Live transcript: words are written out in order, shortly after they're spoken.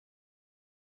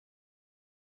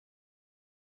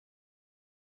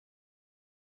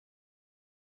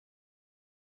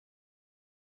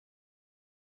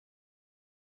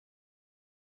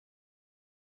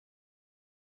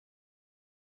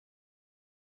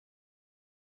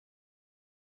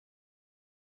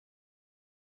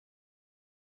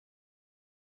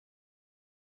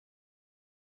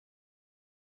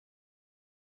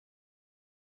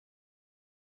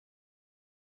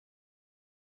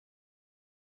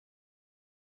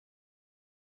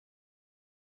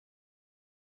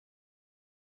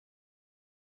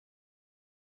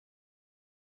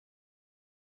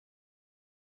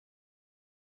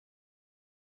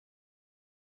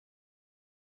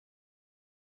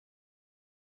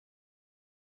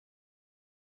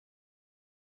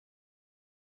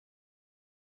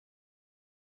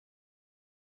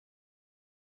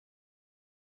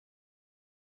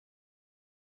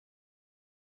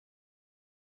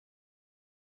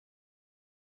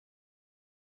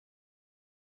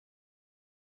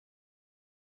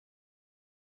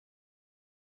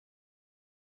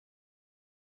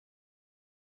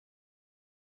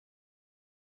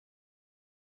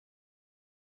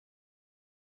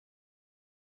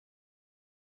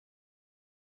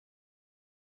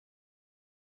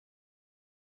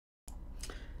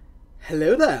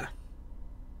Hello there.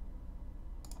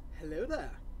 Hello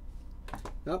there.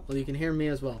 Oh, well, you can hear me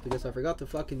as well because I forgot to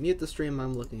fucking mute the stream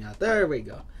I'm looking at. There we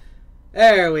go.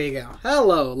 There we go.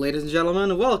 Hello, ladies and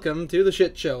gentlemen. Welcome to the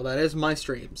shit show that is my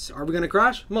streams. Are we gonna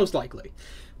crash? Most likely.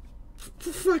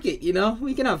 Fuck it, you know?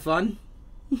 We can have fun.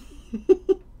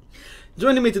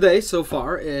 Joining me today so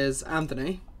far is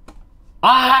Anthony.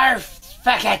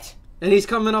 Fuck it! And he's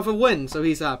coming off a win, so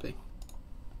he's happy.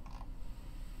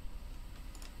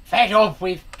 Fed up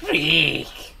with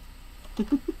freak!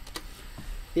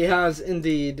 He has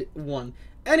indeed won.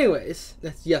 Anyways,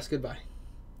 yes, goodbye.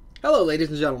 Hello, ladies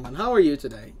and gentlemen. How are you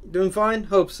today? Doing fine?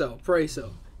 Hope so. Pray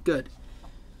so. Good.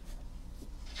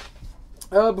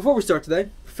 Before we start today,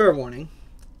 fair warning.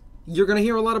 You're going to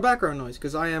hear a lot of background noise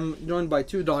because I am joined by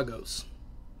two doggos.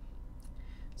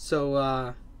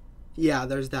 So, yeah,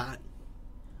 there's that.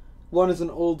 One is an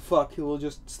old fuck who will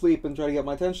just sleep and try to get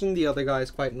my attention. The other guy is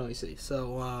quite noisy.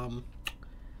 So,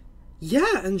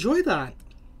 yeah, enjoy that.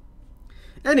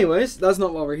 Anyways, that's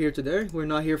not why we're here today. We're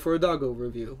not here for a doggo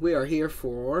review. We are here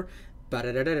for...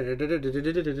 Fucking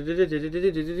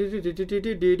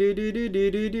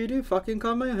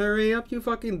come and hurry up, you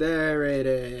fucking... There it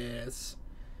is.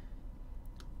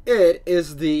 It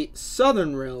is the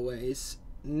Southern Railway's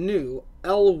new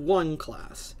L1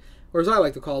 class. Or as I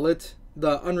like to call it,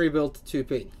 the unrebuilt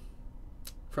 2P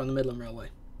from the Midland Railway.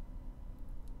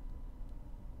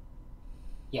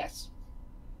 Yes.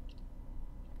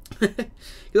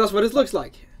 That's what it looks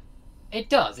like. It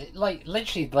does. It, like,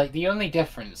 literally, like, the only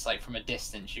difference, like, from a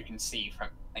distance you can see from,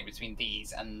 like, between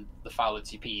these and the Fowler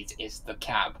 2Ps is the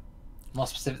cab. More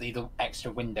specifically, the extra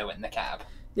window in the cab.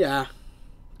 Yeah,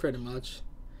 pretty much.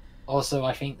 Also,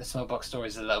 I think the smokebox door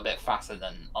is a little bit faster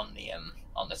than on the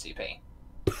 2P.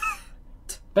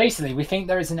 Basically, we think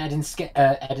there is an Ed and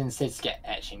Sid skit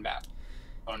etching back.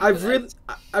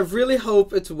 I really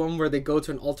hope it's one where they go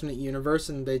to an alternate universe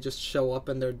and they just show up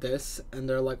and they're this and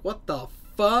they're like, what the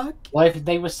fuck? Well, if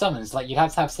they were summons, like, you'd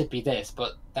have to have Sid be this,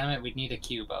 but damn it, we'd need a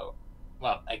Q-boat.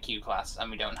 Well, a Q class,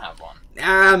 and we don't have one.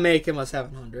 Ah, make him a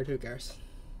 700, who cares?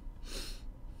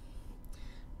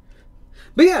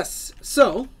 But yes,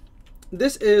 so,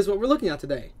 this is what we're looking at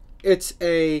today. It's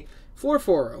a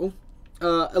 440,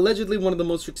 allegedly one of the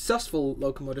most successful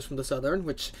locomotives from the Southern,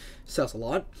 which says a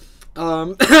lot.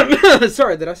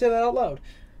 Sorry, did I say that out loud?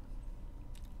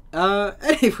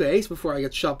 Anyways, before I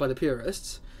get shot by the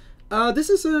purists, this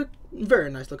is a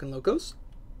very nice looking locos.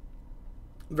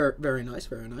 Very, very nice,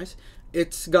 very nice.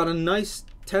 It's got a nice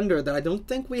tender that I don't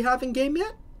think we have in game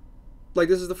yet. Like,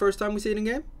 this is the first time we see it in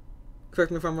game.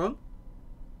 Correct me if I'm wrong.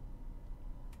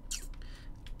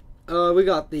 We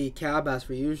got the cab as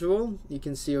per usual. You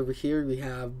can see over here we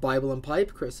have Bible and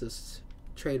Pipe, Chris's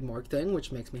trademark thing,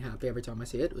 which makes me happy every time I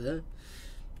see it.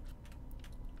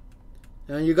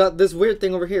 And you got this weird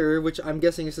thing over here, which I'm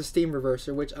guessing is a steam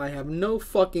reverser, which I have no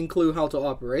fucking clue how to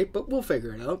operate, but we'll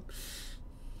figure it out.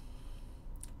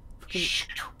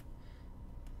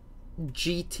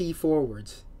 GT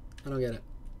forwards. I don't get it.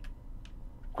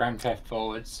 Grand Theft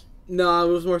forwards. No, I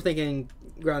was more thinking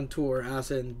Grand Tour, as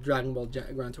in Dragon Ball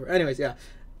Grand Tour. Anyways, yeah.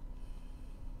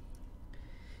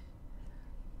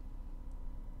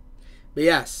 But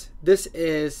yes, this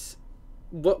is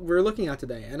what we're looking at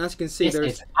today. And as you can see,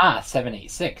 this is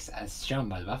R786, as shown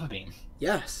by the buffer beam.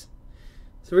 Yes.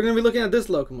 So we're going to be looking at this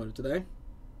locomotive today.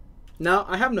 Now,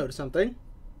 I have noticed something.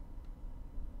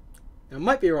 I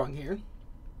might be wrong here.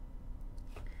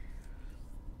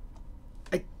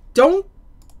 I don't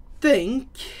think,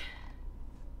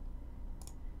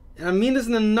 and I mean this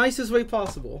in the nicest way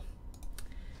possible,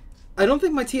 I don't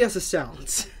think my TS is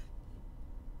sounds.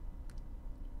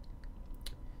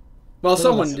 Well,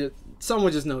 someone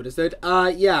just noticed it.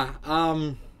 Yeah,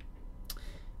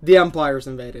 the Empire's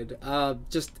invaded.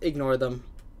 Just ignore them.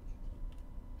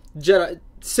 Jedi,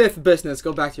 Sith business,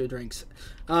 go back to your drinks.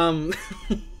 Hang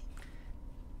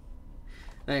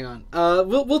on.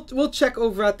 We'll check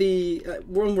over at the,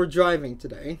 when we're driving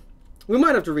today. We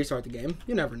might have to restart the game.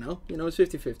 You never know. You know, it's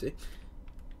 50-50.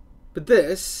 But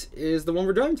this is the one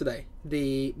we're driving today.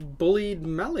 The Bullied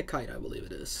Malachite, I believe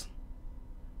it is.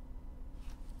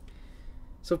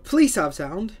 So please have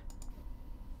sound.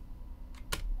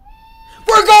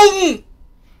 We're golden!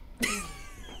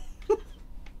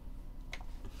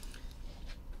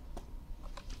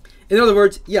 In other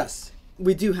words, yes,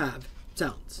 we do have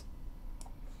sounds.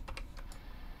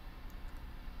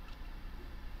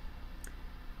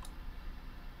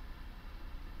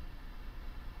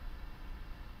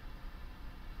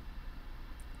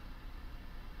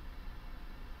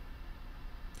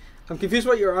 I'm confused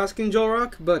what you're asking, Joel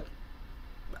Rock, but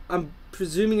I'm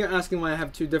presuming you're asking why I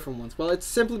have two different ones. Well, it's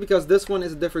simply because this one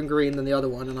is a different green than the other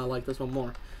one, and I like this one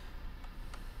more.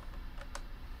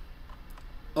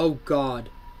 Oh, God.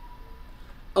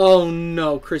 Oh,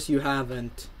 no, Chris, you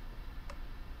haven't.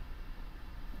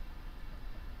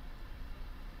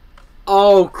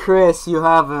 Oh, Chris, you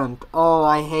haven't. Oh,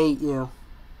 I hate you.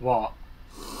 What?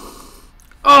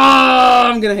 Oh,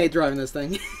 I'm gonna hate driving this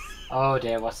thing. Oh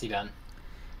dear, what's he done?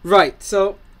 Right,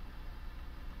 so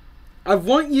I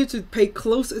want you to pay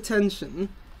close attention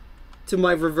to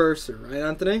my reverser, right,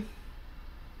 Anthony?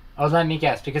 Oh, let me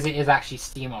guess, because it is actually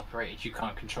Steam operated, you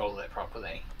can't control it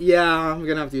properly. Yeah, I'm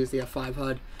gonna have to use the F5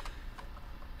 HUD.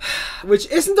 Which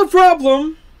isn't a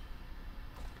problem.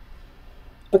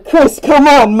 But Chris, come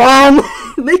on, man!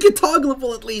 Make it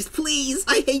toggleable at least, please!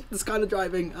 I hate this kind of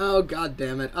driving. Oh, god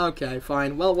damn it. Okay,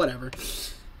 fine. Well, whatever.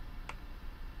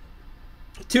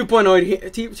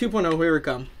 2.0, here we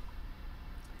come.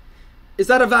 Is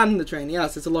that a van in the train?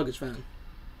 Yes, it's a luggage van.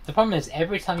 The problem is,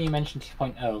 every time you mention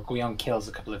 2.0, Guion kills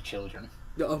a couple of children.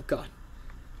 Oh, god.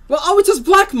 Well, oh, it's just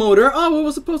black motor. Oh, I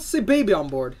was supposed to say baby on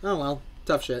board. Oh, well.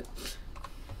 Tough shit.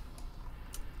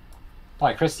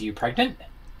 Why, Chris, are you pregnant?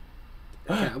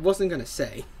 Yeah, I wasn't gonna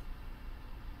say.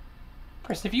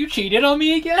 Chris, have you cheated on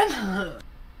me again?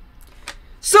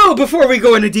 So, before we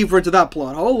go any deeper into that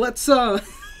plot hole, let's, Oh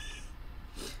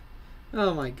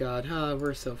my god,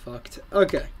 we're so fucked.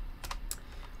 Okay.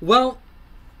 Well,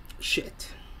 shit.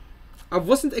 I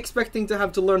wasn't expecting to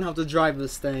have to learn how to drive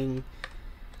this thing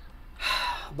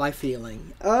by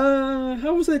feeling.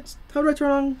 How was it? How did I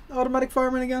turn on automatic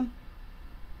fireman again?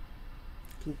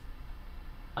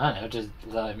 I don't know,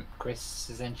 does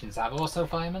Chris's engines have also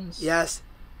firemen's? Yes.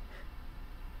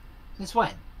 Since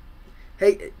when?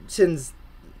 Hey, since,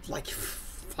 like,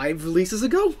 5 releases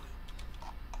ago?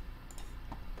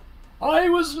 I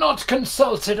was not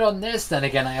consulted on this. Then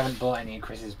again, I haven't bought any of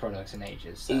Chris's products in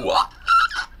ages. So. What?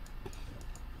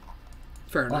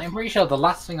 Fair enough. Well, I'm pretty sure the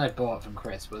last thing I bought from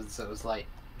Chris was like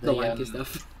the lanky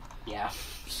stuff. Yeah.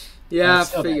 Yeah,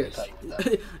 figured.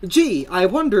 Gee, I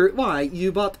wonder why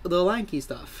you bought the lanky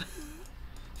stuff.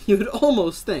 You'd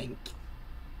almost think.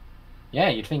 Yeah,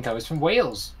 you'd think I was from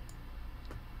Wales.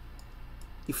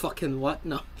 You fucking what?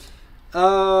 No.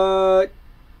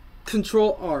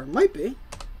 Control R. Might be.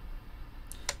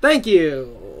 Thank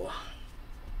you,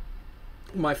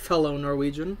 my fellow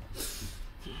Norwegian.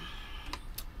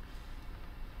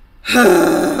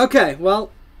 Okay,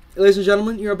 well, ladies and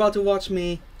gentlemen, you're about to watch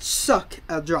me suck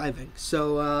at driving.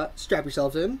 So, strap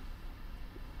yourselves in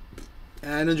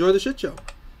and enjoy the shit show.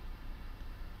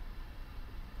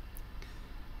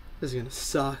 This is gonna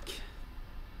suck.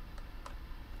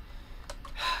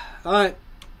 Alright.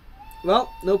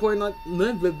 Well, no point like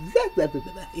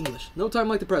English. No time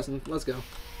like the present. Let's go.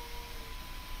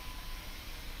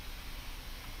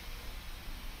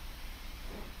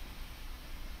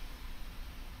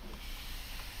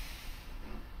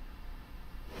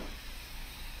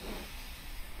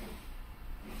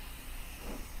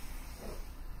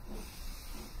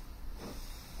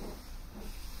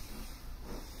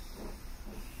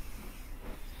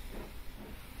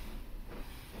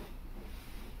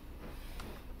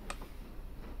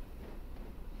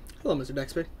 Hello, Mr.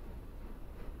 Dexby.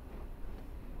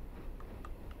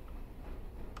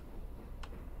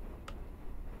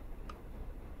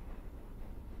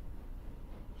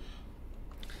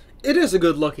 It is a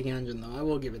good looking engine, though. I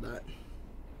will give it that.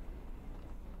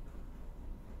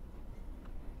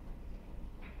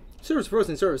 Service Pro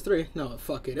in Service 3? No,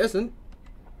 fuck, it isn't.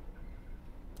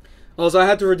 Also, I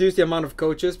had to reduce the amount of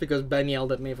coaches because Ben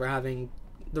yelled at me for having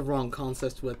the wrong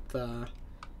concept with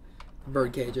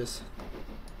bird cages.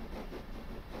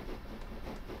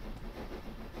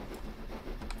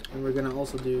 And we're gonna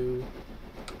also do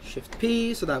Shift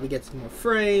P so that we get some more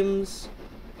frames.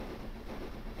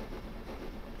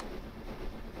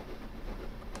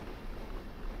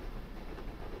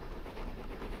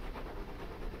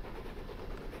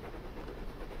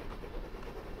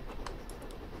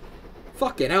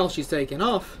 Fucking hell, she's taking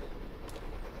off.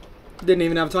 Didn't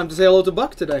even have time to say hello to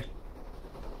Buck today.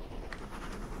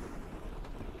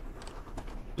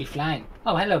 Be flying.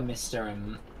 Oh, hello, Mr.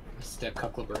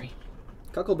 Cuckleberry.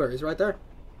 Cuckleberry's right there.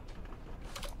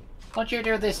 What'd you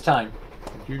do this time?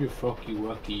 Do the fucky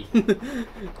wucky.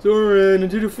 Soren,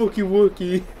 do the fucky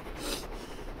wucky.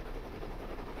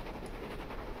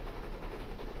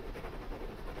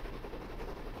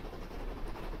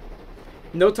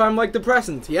 No time like the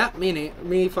present. Yeah,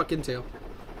 me fucking too.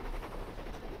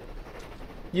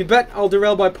 You bet I'll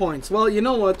derail by points. Well, you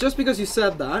know what? Just because you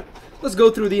said that, let's go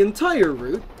through the entire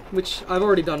route, which I've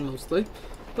already done mostly.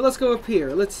 But let's go up here.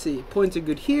 Let's see. Points are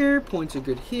good here. Points are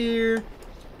good here.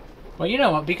 Well, you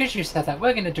know what? Because you said that,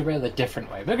 we're going to derail a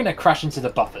different way. We're going to crash into the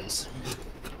buffers.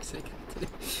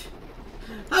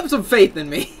 Have some faith in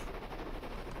me.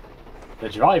 The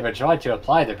driver tried to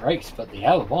apply the brakes, but the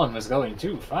L1 was going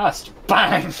too fast.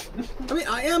 Bang! I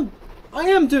mean, I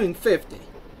am doing 50.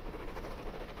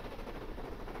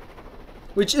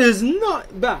 Which is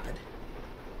not bad.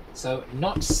 So,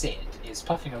 not Sid is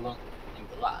puffing along in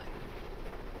the line.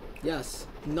 Yes,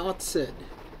 not Sid.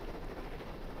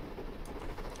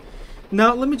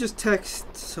 Now, let me just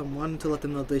text someone to let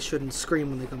them know they shouldn't scream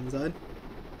when they come inside.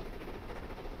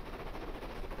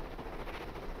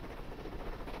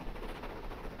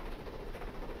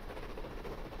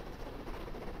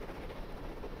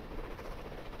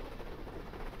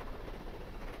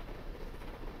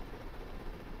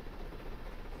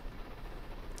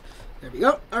 There we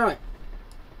go. Alright.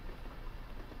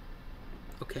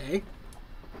 Okay.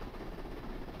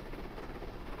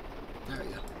 There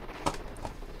we go.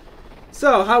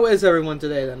 So, how is everyone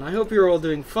today then? I hope you're all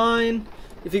doing fine.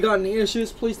 If you got any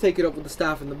issues, please take it up with the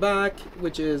staff in the back,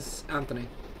 which is Anthony.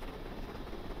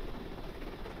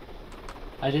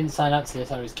 I didn't sign up to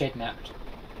this, I was kidnapped.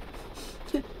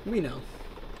 We know.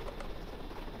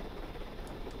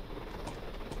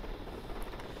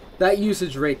 That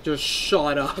usage rate just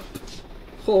shot up.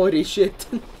 Holy shit.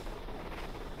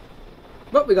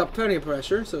 But we got plenty of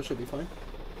pressure, so it should be fine.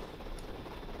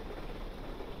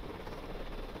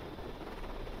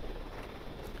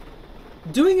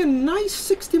 Doing a nice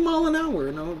 60 mile an hour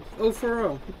in a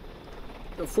 040.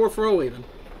 A 440 even.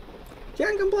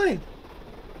 Can't complain.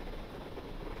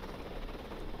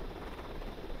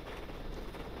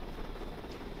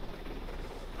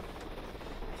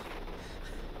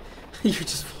 You're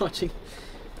just watching.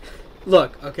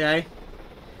 Look, okay?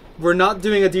 We're not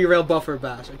doing a derail buffer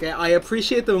bash, okay? I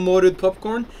appreciate the molded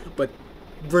popcorn, but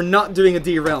we're not doing a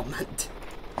derailment.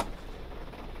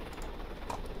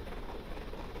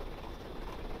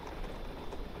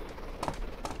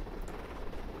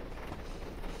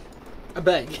 I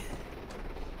beg.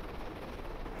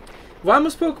 Why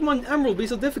must Pokemon Emerald be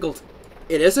so difficult?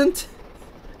 It isn't.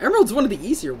 Emerald's one of the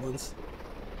easier ones.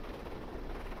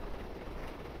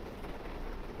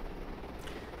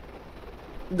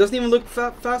 It doesn't even look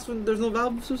fast when there's no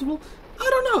valve visible. I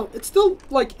don't know. It's still,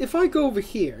 like, if I go over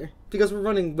here, because we're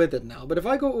running with it now, but if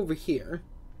I go over here,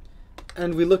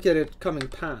 and we look at it coming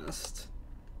past...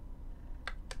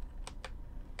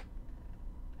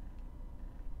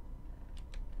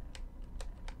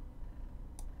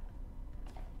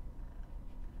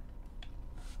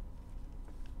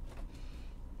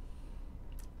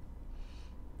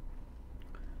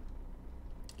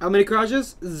 How many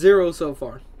crashes? 0 so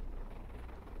far.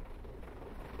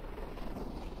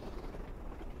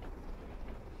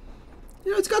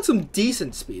 You know, it's got some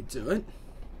decent speed to it.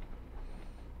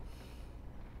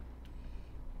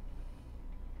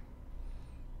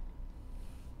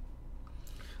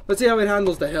 Let's see how it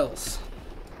handles the hills.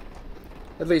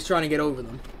 At least trying to get over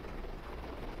them.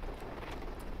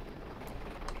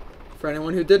 For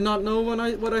anyone who did not know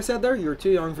what I said there, you're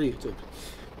too young for YouTube.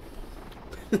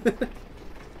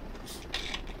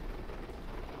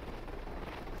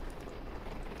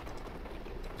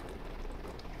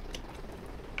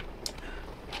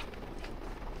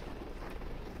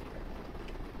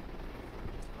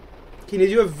 Can you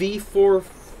do a V4?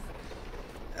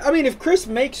 I mean, if Chris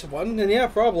makes one, then yeah,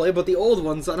 probably. But the old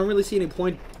ones, I don't really see any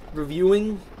point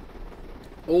reviewing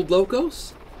old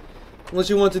locos. Unless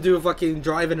you want to do a fucking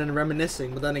driving and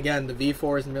reminiscing. But then again, the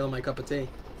V4 isn't really my cup of tea.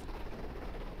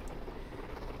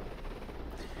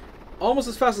 Almost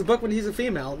as fast as Buck when he's a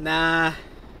female. Nah.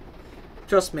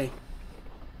 Trust me.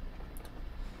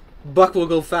 Buck will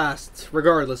go fast,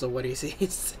 regardless of what he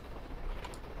sees.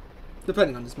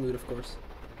 Depending on his mood, of course.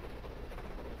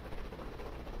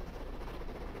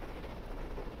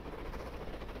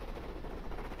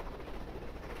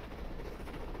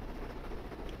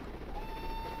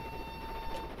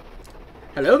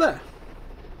 Hello there.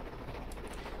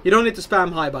 You don't need to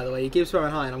spam hi, by the way. You keep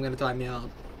spamming hi and I'm going to time you out.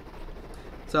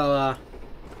 So,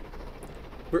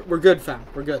 we're good, fam.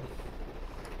 We're good.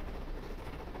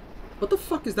 What the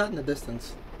fuck is that in the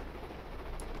distance?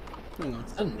 Hang on.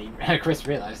 Suddenly, Chris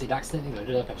realized he'd accidentally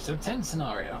loaded up episode 10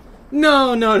 scenario.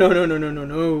 No, no, no, no, no, no, no,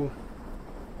 no.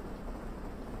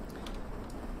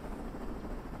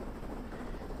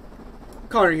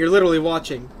 Connor, you're literally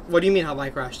watching. What do you mean, have I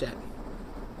crashed yet?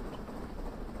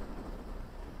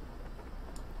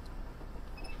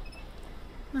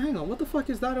 Hang on, what the fuck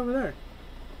is that over there?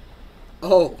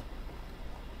 Oh.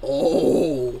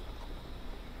 Oh.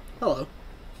 Hello.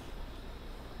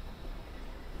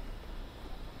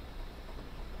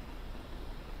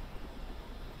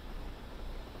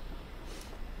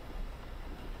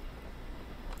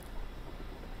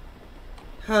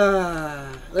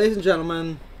 Ladies and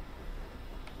gentlemen,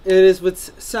 it is with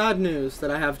sad news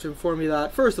that I have to inform you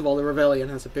that, first of all, the Rebellion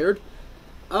has appeared.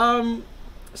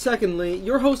 Secondly,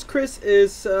 your host Chris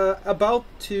is about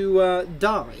to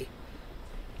die.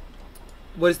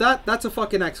 What is that? That's a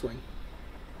fucking X-Wing.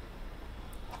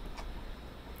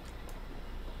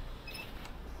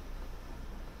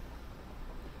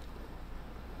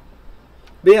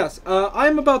 But yes,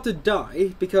 I'm about to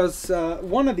die because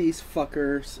one of these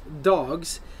fuckers'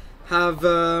 dogs have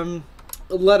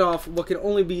let off what can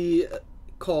only be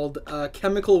called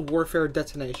chemical warfare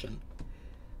detonation.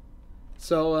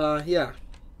 So, yeah,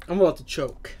 I'm about to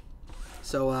choke.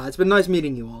 So, it's been nice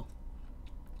meeting you all.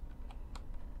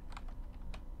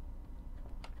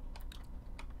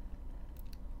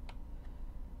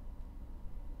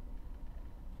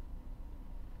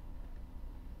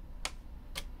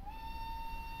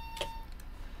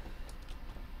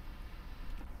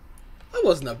 That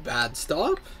wasn't a bad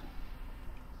stop.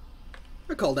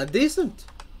 I call that decent.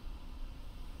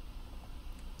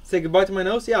 Say goodbye to my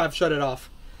nose? Yeah, I've shut it off.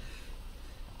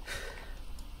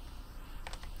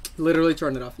 Literally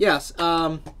turned it off. Yes,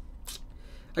 I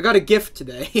got a gift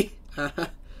today.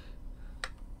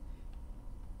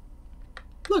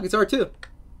 Look, it's R2.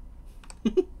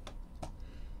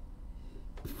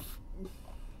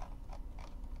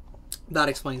 That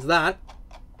explains that.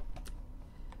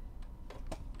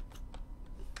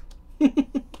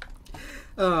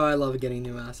 Oh, I love getting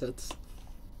new assets.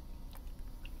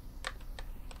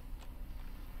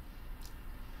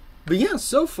 But yeah,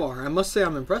 so far, I must say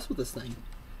I'm impressed with this thing.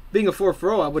 Being a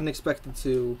 4-4, I wouldn't expect it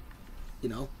to, you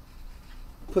know,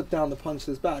 put down the punch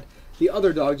this bad. The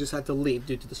other dog just had to leave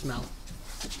due to the smell.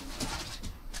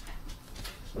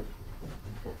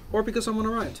 Or because someone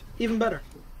arrived. Even better.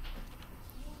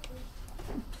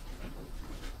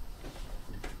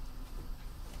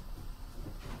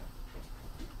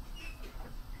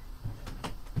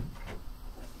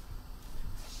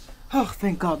 Oh,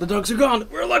 thank God, the dogs are gone.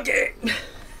 We're lucky.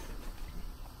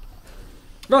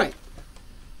 Right.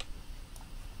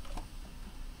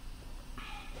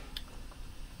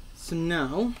 So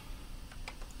now,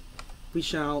 we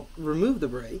shall remove the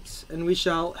brakes, and we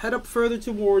shall head up further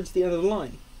towards the end of the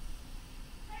line.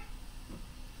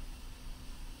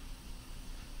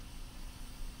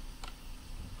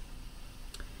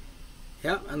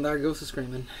 Yeah, and there goes the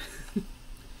screaming.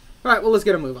 Alright, well, let's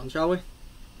get a move on, shall we?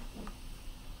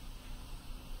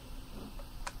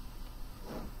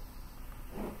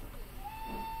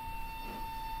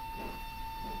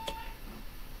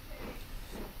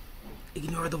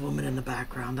 Ignore the woman in the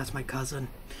background, that's my cousin.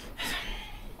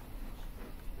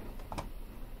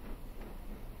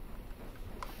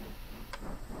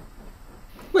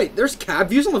 Wait, there's cab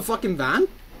views on the fucking van?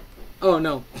 Oh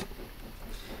no.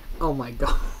 Oh my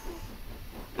God.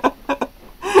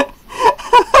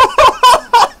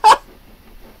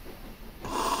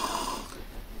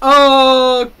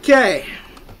 Okay.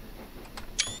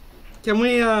 Can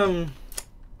we,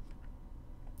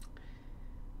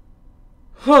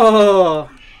 Oh.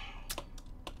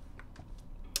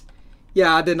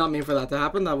 Yeah, I did not mean for that to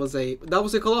happen. That was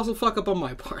a colossal fuck up on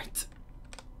my part.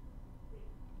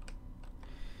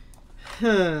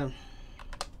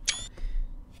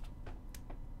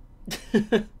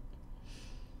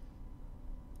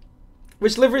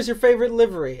 Which livery is your favorite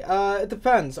livery? It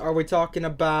depends. Are we talking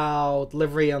about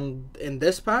livery in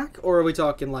this pack, or are we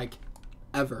talking like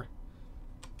ever?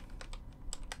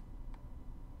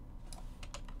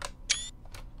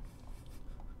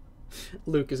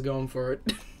 Luke is going for it.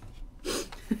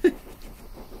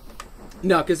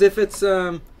 No, because if it's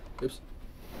oops.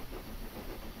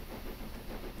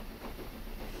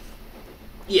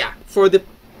 Yeah, for the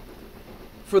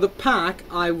pack,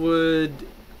 I would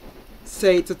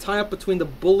say to tie up between the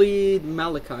bullied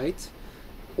Malachite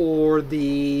or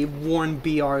the worn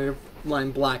BR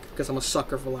Lime Black, because I'm a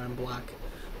sucker for Lime Black.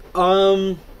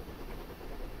 I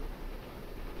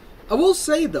will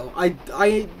say though,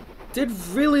 I did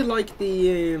really like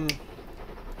the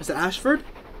is it Ashford?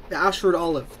 The Ashford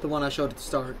Olive, the one I showed at the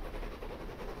start.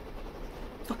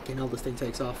 Fucking hell, this thing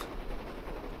takes off.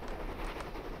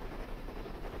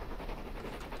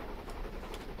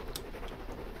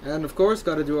 And of course,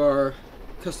 gotta do our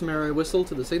customary whistle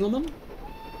to the signalman.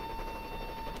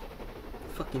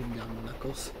 Fucking young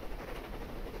Knuckles.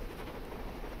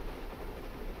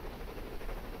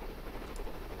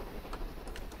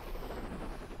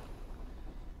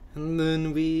 And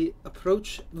then we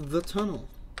approach the tunnel,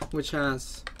 which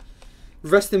has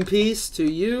rest in peace to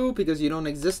you because you don't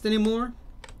exist anymore,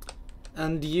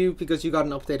 and you because you got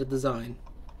an updated design.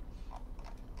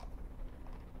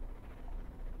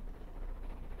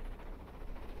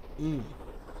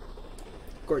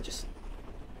 Gorgeous.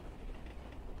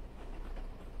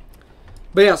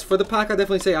 But yes, for the pack, I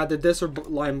definitely say either this or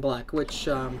lime black, which,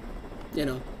 you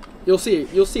know, you'll see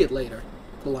it later.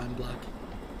 The lime black.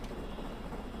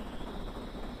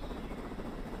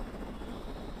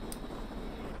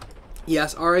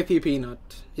 Yes, R.I.P. Peanut.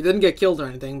 He didn't get killed or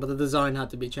anything, but the design had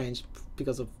to be changed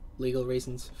because of legal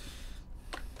reasons.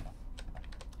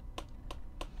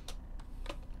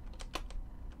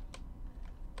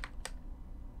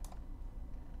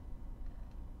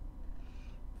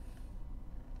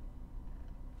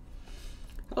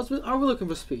 Are we looking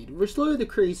for speed? We're slowly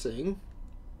decreasing.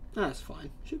 That's fine.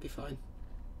 Should be fine.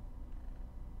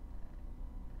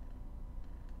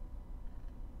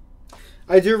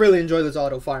 I do really enjoy this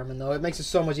auto fireman though. It makes it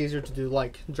so much easier to do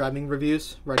like driving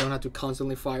reviews where I don't have to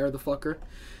constantly fire the fucker.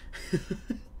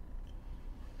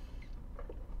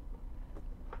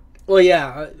 Well,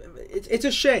 yeah, it's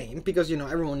a shame because you know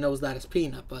everyone knows that as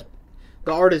Peanut, but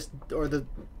the artist or the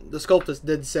sculptist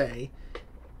did say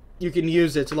you can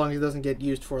use it so long as it doesn't get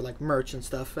used for like merch and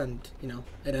stuff, and you know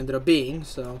it ended up being.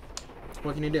 So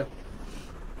what can you do?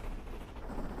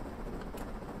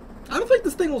 I don't think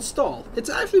this thing will stall. It's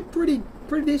actually pretty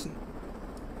decent.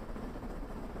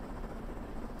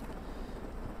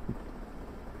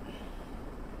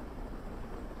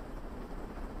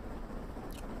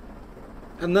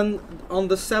 And then on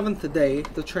the 7th day,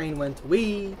 the train went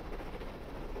wee.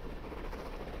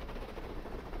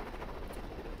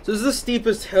 So this is the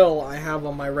steepest hill I have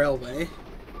on my railway.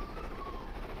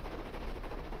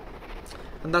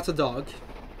 And that's a dog.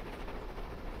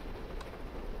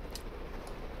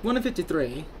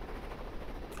 1:53.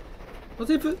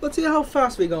 Let's see how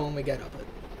fast we go when we get up it.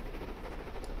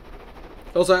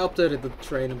 Also, I updated the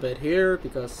train a bit here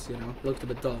because, you know, it looked a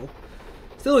bit dull.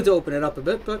 Still need to open it up a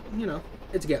bit, but, you know,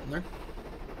 it's getting there.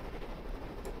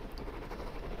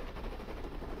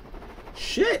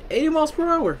 Shit, 80 miles per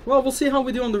hour. Well, we'll see how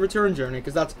we do on the return journey,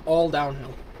 because that's all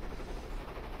downhill.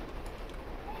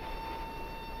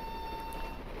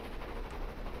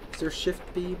 Is there Shift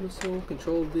B missile?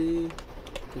 Control B?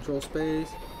 Control space?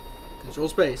 Control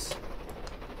space.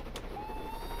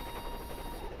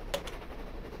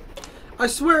 I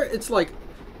swear it's like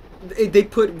they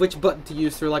put which button to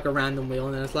use through like a random wheel,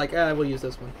 and then it's like, we'll use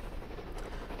this one.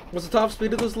 What's the top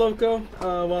speed of this loco?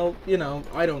 Well, you know,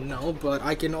 I don't know, but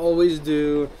I can always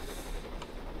do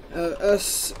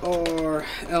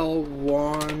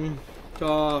SRL1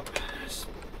 top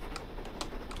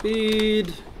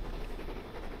speed.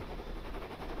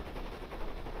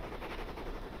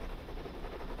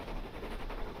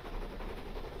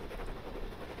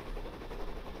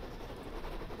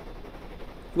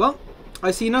 Well,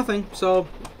 I see nothing, so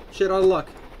shit out of luck.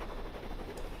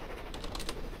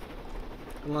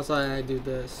 Unless I do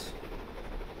this.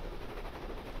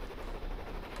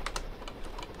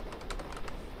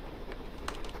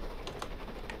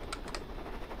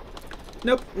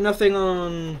 Nope, nothing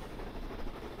on...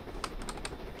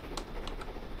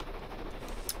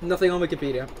 Nothing on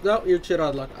Wikipedia. Oh, you're shit out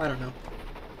of luck. I don't know.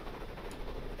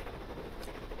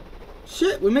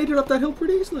 Shit, we made it up that hill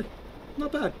pretty easily.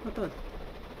 Not bad, not bad.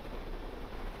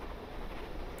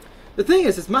 The thing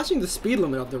is, it's matching the speed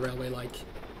limit of the railway, like,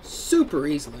 super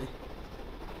easily.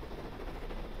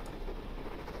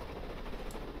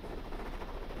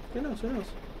 Who knows, who knows?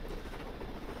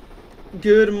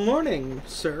 Good morning,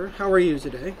 sir. How are you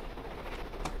today?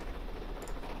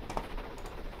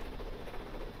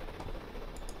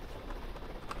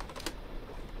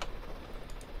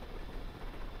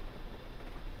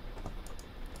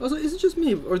 Also, is it just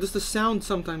me, or does the sound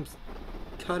sometimes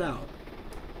cut out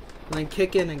and then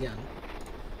kick in again?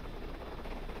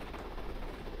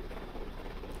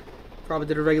 Probably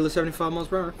did a regular 75 miles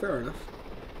per hour. Fair enough.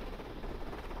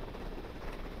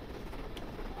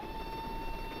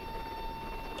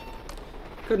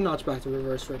 Could notch back to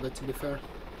reverse for a bit, to be fair.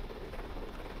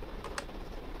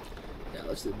 Yeah,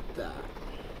 let's do that.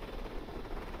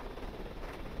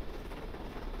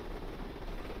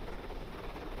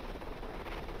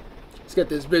 Let's get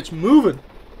this bitch moving.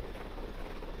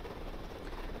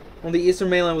 On the Eastern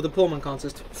Mainland with the Pullman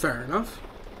consist. Fair enough.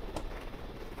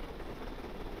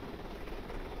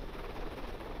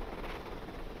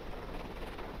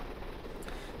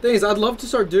 Thing is, I'd love to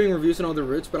start doing reviews on other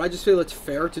routes, but I just feel it's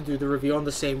fair to do the review on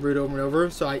the same route over and over.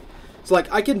 So it's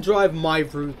like I can drive my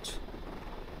route,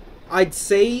 I'd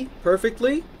say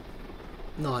perfectly,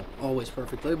 not always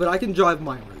perfectly, but I can drive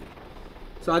my route.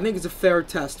 So I think it's a fair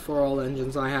test for all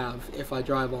engines I have if I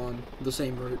drive on the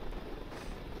same route.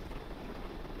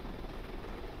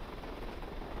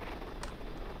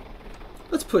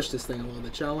 Let's push this thing a little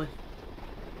bit, shall we?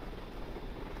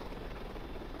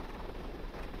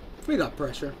 We got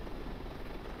pressure.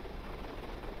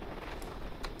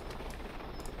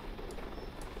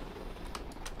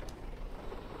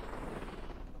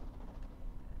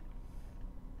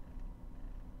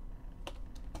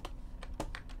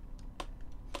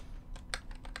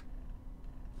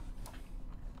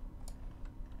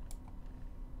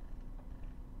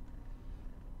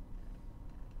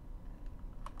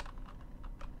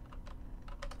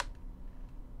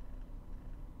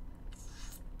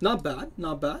 Not bad,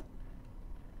 not bad.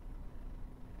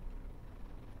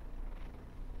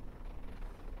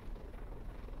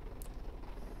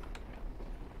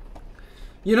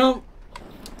 You know,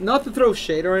 not to throw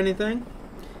shade or anything,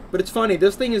 but it's funny,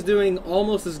 this thing is doing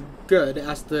almost as good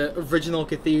as the original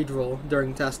Cathedral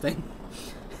during testing.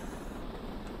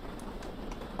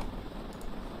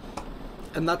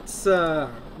 And that's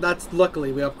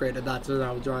luckily we upgraded that so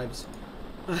now it drives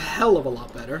a hell of a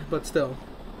lot better, but still.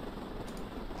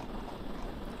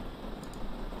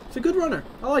 It's a good runner.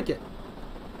 I like it.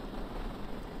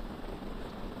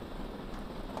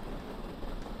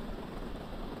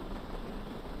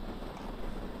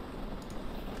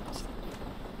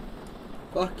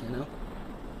 Fuck, you know.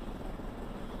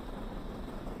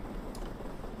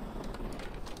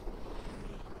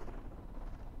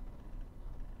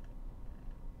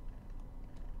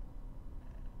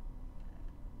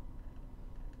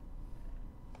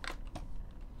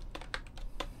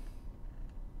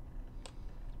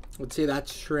 Let's see that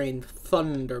train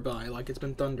thunder by like it's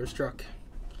been thunderstruck.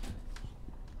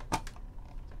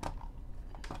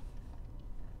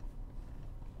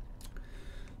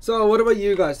 So, what about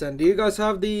you guys then? Do you guys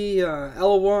have the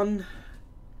L1?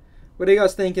 What are you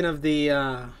guys thinking of the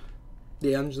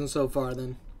engine so far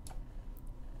then?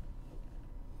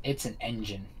 It's an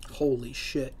engine. Holy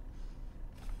shit.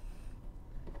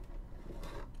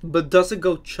 But does it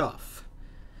go chuff?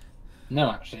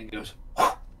 No, actually, it goes.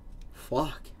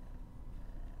 Fuck.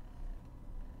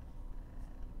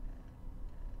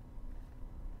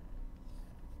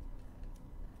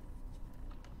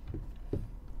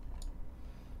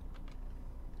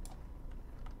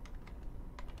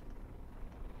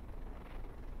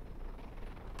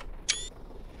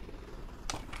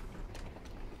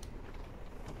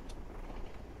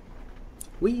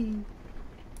 Wee.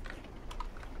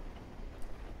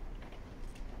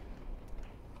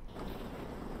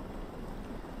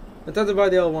 I tend to buy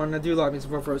the L1. I do like me some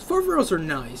 4.0s. 4.0s are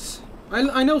nice.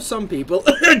 I know some people,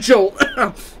 Joel,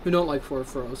 who don't like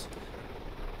 4.0s.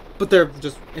 But they're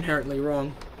just inherently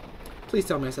wrong. Please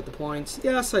tell me I set the points.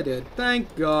 Yes, I did.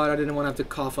 Thank God I didn't want to have to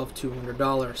cough up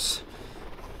 $200.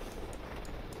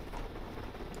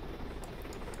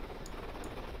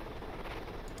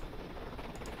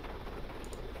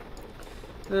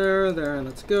 There,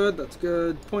 that's good, that's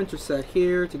good. Points are set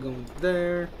here to go into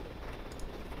there.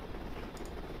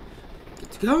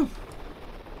 Good to go.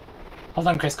 Hold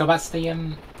on, Chris, go back to the,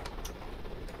 Never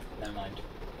mind.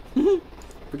 We're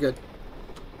good.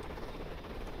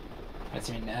 Wait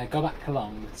a minute, go back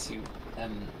along to,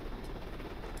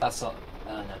 that's all,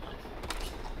 never mind.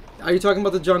 Are you talking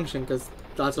about the junction? Because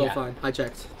that's all Yeah. fine. I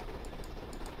checked.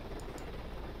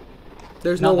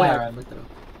 There's Not no way there, I can pick that up.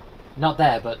 Not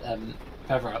there, but,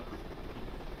 further up.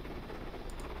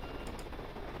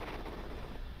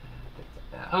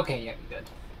 Okay, yeah, good.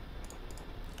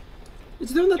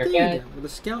 It's doing that You're thing good. again, where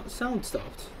the sound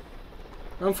stopped.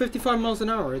 Around 55 miles an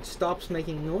hour, it stops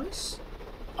making noise.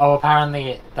 Oh,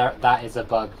 apparently that is a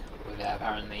bug with it.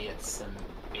 Apparently it's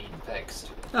being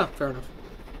fixed. Ah, fair enough.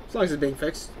 As long as it's being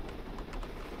fixed.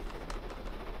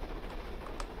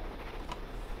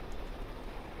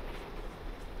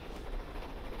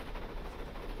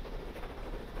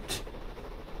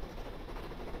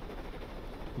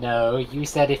 No, you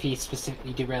said if he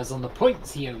specifically derails on the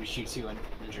points, he owes you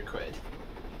 200 quid.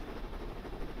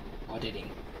 Or did he?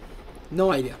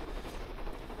 No idea.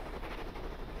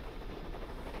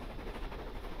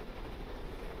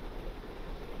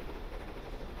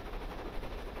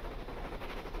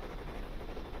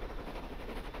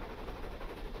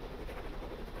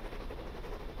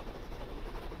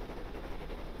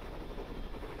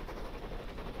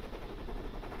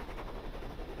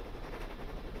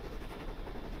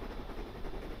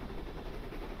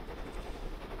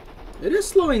 It is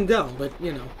slowing down, but,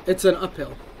 you know, it's an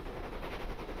uphill.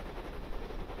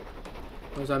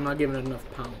 Because I'm not giving it enough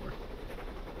power.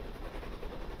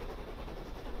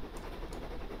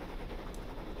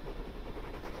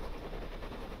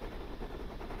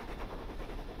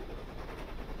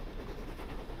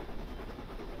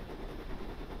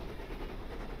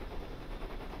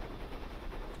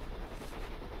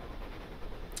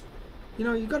 You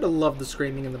know, you gotta love the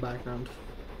screaming in the background.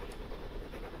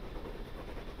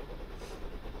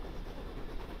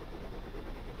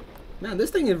 Man,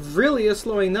 this thing really is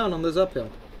slowing down on this uphill.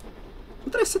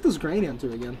 What did I set this gradient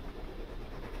to again?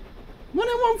 1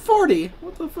 at 140?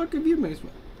 What the fuck have you made?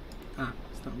 Ah,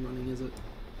 it's not running, is it?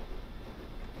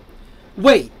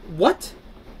 Wait, what?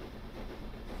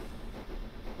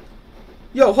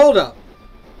 Yo, hold up.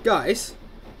 Guys.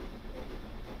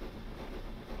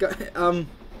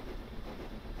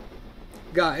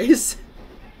 Guys.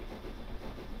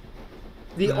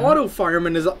 The auto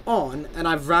fireman is on, and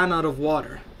I've ran out of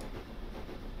water.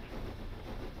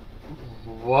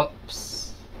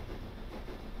 Whoops.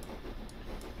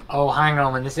 Oh, hang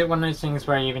on. Is it one of those things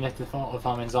where even if the auto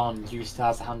fireman's on, you still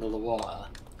have to handle the water?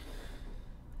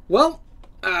 Well,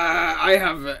 I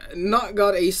have not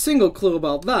got a single clue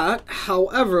about that.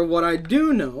 However, what I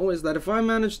do know is that if I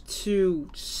manage to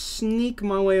sneak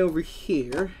my way over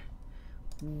here,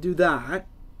 do that,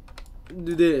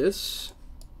 do this.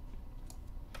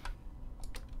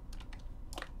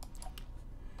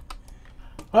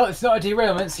 Well, it's not a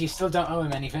derailment, so you still don't owe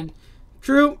him anything.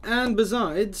 True, and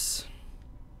besides...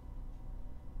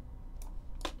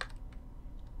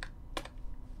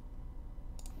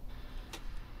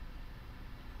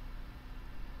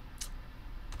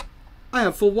 I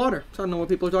have full water, so I don't know what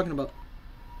people are talking about.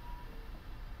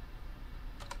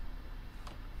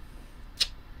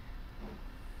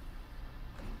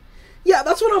 Yeah,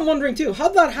 that's what I'm wondering too.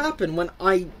 How'd that happen when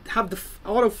I have the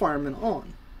auto fireman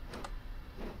on?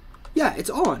 Yeah, it's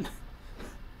on.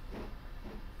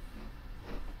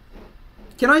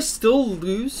 Can I still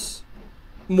lose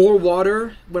more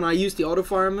water when I use the auto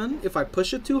fireman if I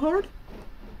push it too hard?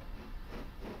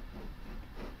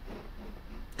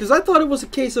 Because I thought it was a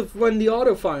case of when the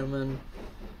auto fireman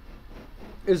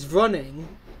is running,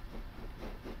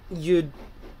 you'd...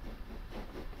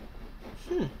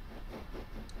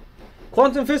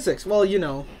 Quantum physics. Well, you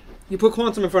know, you put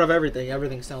quantum in front of everything.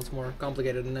 Everything sounds more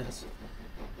complicated than this.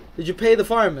 Did you pay the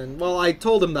fireman? Well, I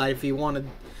told him that if he wanted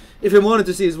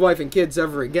to see his wife and kids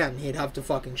ever again, he'd have to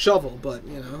fucking shovel. But,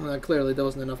 you know, clearly there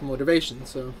wasn't enough motivation,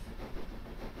 so...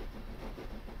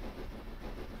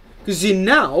 Because, see,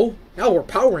 now we're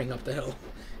powering up the hill.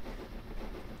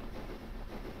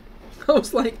 I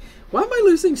was like, why am I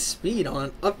losing speed on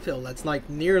an uphill that's, like,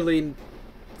 nearly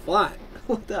flat?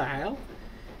 What the hell?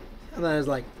 And then I was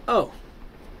like, oh.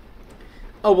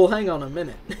 Oh, well, hang on a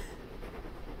minute.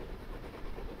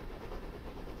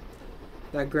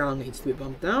 That ground needs to be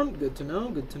bumped down. Good to know,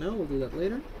 good to know. We'll do that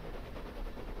later.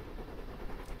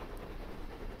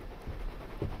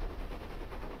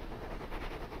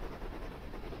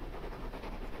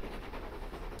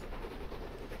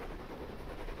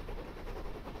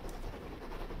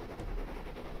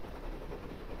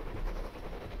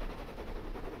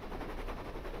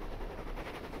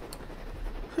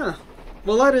 Huh.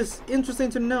 Well, that is interesting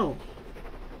to know.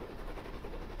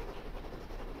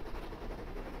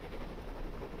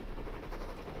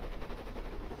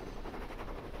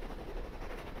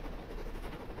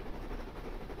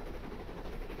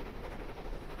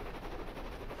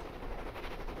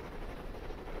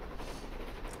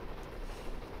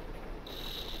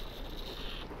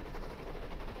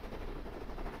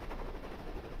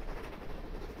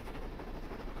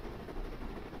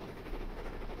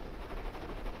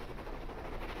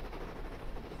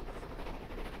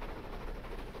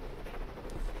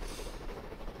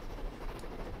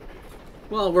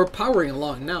 Well, we're powering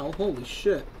along now. Holy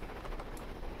shit.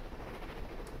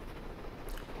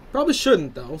 Probably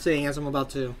shouldn't, though, seeing as I'm about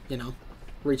to, you know,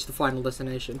 reach the final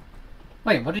destination.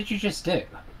 Wait, what did you just do?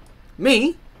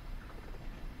 Me?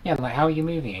 Yeah, like, how are you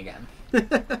moving again?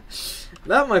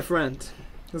 That, my friend,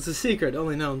 is a secret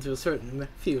only known to a certain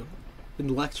few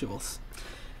intellectuals.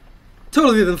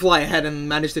 Totally didn't fly ahead and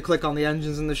manage to click on the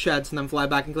engines in the sheds and then fly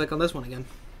back and click on this one again.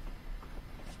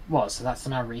 What, so that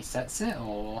somehow resets it,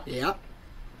 or...? Yep.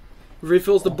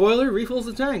 Refills the boiler, refills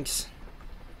the tanks.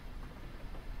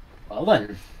 Well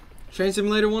then. Train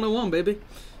Simulator 101, baby.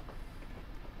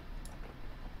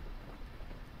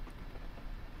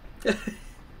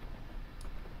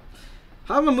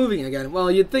 How am I moving again?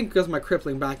 Well, you'd think because of my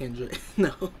crippling back injury.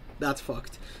 No, that's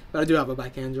fucked. But I do have a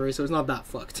back injury, so it's not that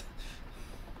fucked.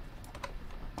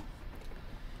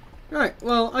 Alright,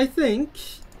 well, I think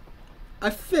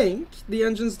the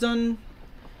engine's done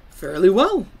fairly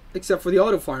well. Except for the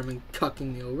auto fireman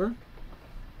cucking me over.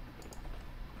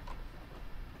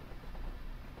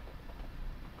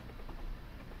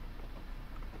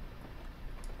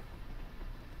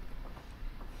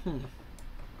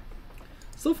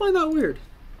 Still find that weird.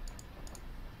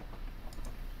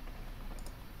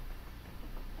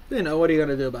 You know, what are you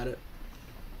gonna do about it?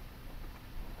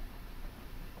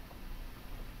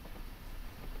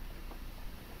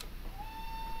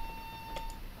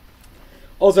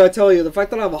 Also, I tell you, the fact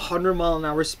that I have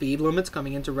 100-mile-an-hour speed limits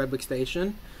coming into Redwick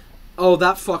Station, oh,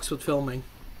 that fucks with filming.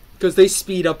 Because they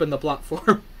speed up in the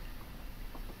platform.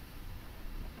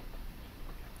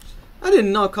 I did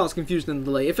not cause confusion and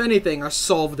delay. If anything, I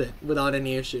solved it without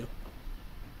any issue.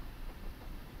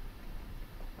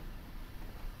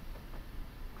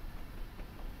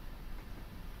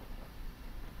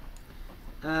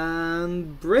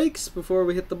 And brakes before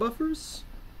we hit the buffers.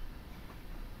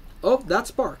 Oh, that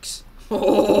sparks.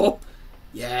 Oh,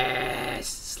 yes!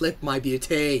 Slip, my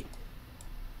beauty.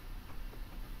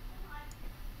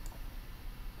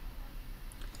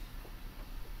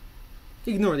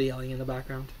 Ignore the yelling in the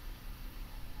background.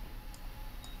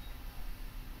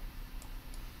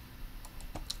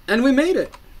 And we made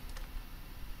it!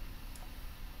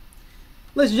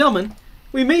 Ladies and gentlemen,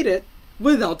 we made it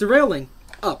without derailing.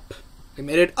 Up. We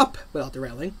made it up without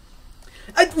derailing.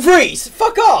 Freeze!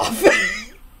 Fuck off!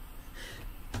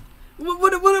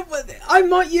 What? I'm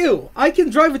not you. I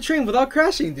can drive a train without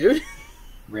crashing, dude.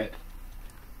 Rip.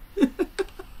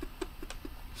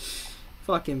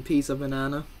 Fucking piece of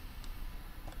banana.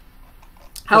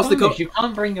 How's the go? You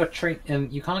can't bring your train.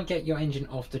 You can't get your engine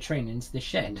off the train into the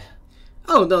shed.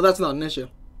 Oh no, that's not an issue.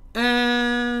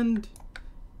 And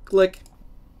click.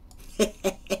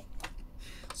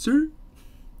 Sir.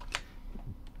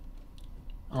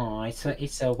 Oh, it's a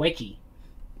wedgie.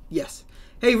 Yes.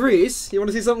 Hey Reese, you want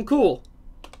to see something cool?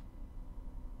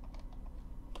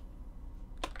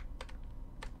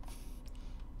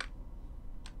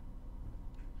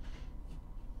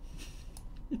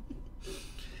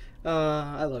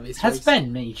 I love Easter eggs. Has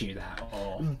Ben made you that?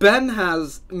 Or... Ben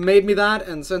has made me that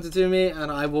and sent it to me,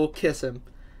 and I will kiss him.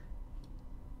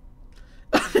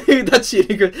 That's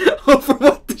cheating. Oh, for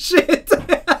what the shit?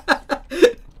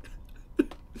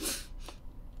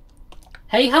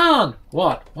 Hey Han!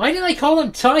 What? Why do they call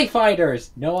them TIE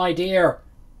fighters? No idea.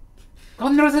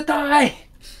 Under the die!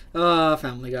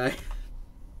 Family Guy.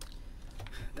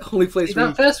 The only place See,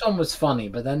 that first one was funny,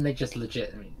 but then they just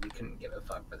legit... I mean, you couldn't give a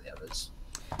fuck for the others.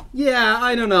 Yeah,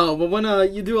 I don't know, but when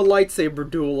you do a lightsaber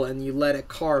duel and you let a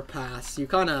car pass, you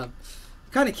kind of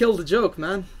kill the joke,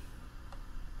 man.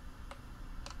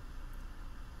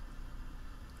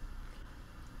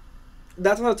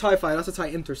 That's not a TIE Fighter, that's a TIE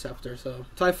Interceptor, so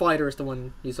TIE Fighter is the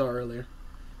one you saw earlier.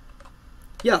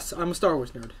 Yes, I'm a Star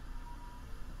Wars nerd.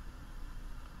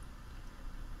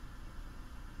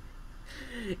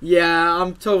 Yeah,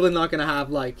 I'm totally not gonna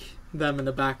have, like, them in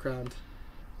the background.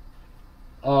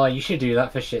 Oh, you should do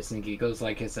that for shits and giggles,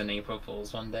 like it's an April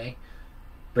Fool's one day.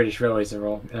 British Railways are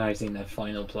organising their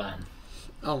final plan.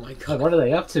 Oh my god. Like, what are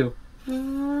they up to?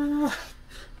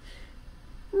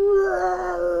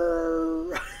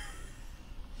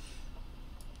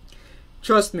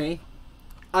 Trust me,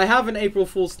 I have an April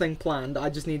Fool's thing planned,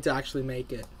 I just need to actually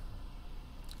make it.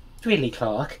 Really,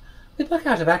 Clark? The buck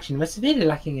out of action was severely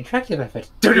lacking attractive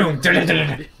effort.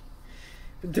 To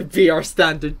be our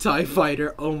standard TIE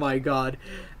Fighter, oh my god.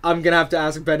 I'm gonna have to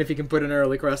ask Ben if he can put an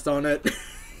early crest on it.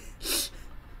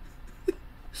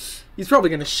 He's probably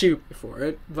gonna shoot me for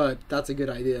it, but that's a good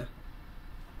idea.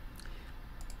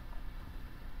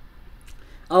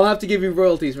 I'll have to give you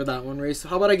royalties for that one, Reese.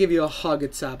 How about I give you a hug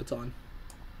at Sabaton?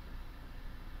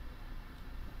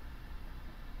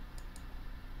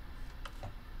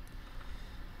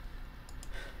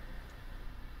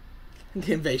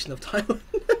 The invasion of Thailand.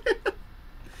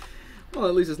 Well,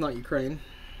 at least it's not Ukraine.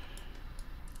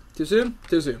 Too soon?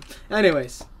 Too soon.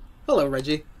 Anyways, hello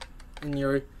Reggie and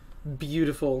your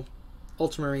beautiful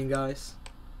ultramarine guys.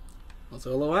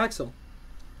 Also hello Axel.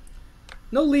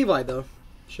 No Levi though.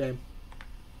 Shame.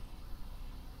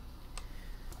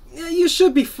 Yeah, you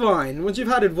should be fine. Once you've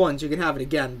had it once, you can have it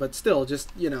again, but still, just,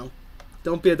 you know,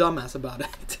 don't be a dumbass about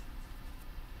it.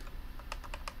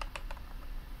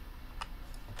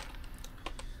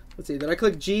 Let's see, did I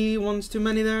click G once too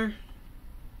many there?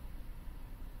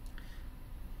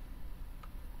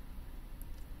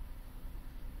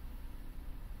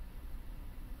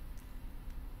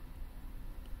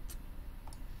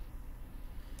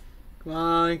 Come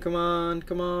on, come on,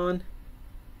 come on.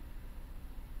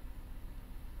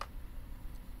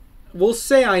 We'll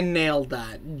say I nailed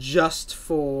that, just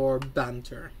for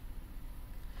banter.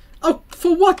 Oh,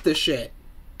 for what the shit?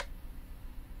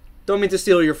 Don't mean to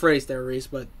steal your phrase there, Reese,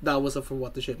 but that was a for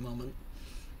what the shit moment.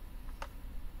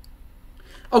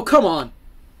 Oh, come on!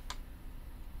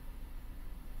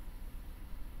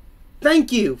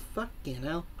 Thank you! Fucking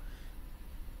hell.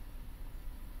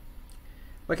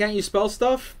 Why can't you spell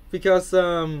stuff? Because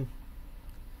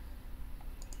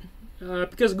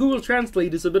Google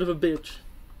Translate is a bit of a bitch.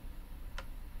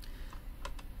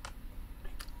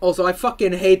 Also, I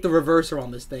fucking hate the reverser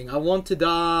on this thing. I want to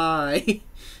die.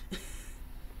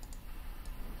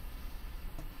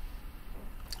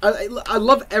 I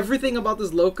love everything about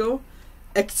this loco,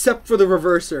 except for the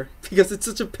reverser, because it's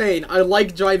such a pain. I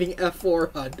like driving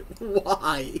F4 HUD.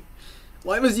 Why?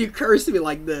 Why must you curse me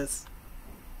like this?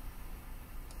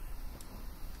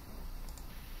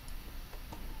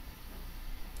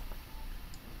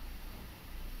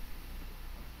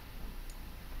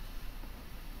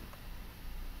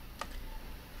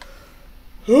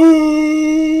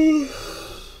 I'm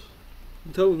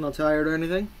totally not tired or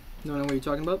anything. Don't know what you're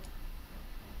talking about.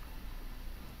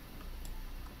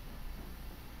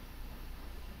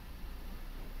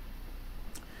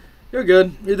 You're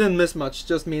good. You didn't miss much.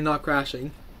 Just me not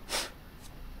crashing.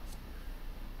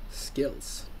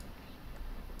 Skills.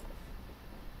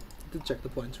 Did check the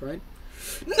points, right?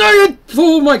 No!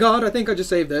 Oh my god! I think I just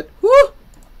saved it. Woo!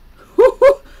 Woo!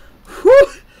 Woo!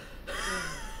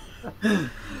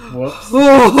 Whoops.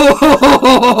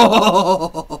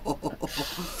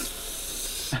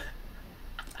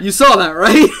 You saw that,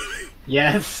 right?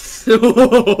 Yes.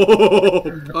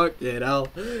 Fuck it hell.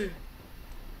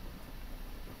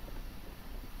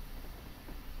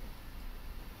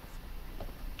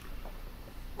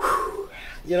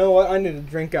 You know what? I need a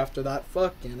drink after that.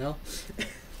 Fucking hell.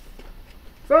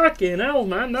 Fucking hell,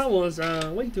 man. That was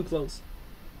way too close.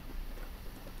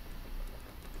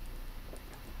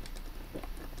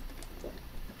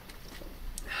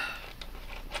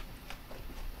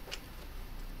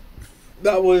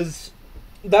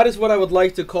 That is what I would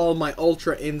like to call my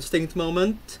Ultra Instinct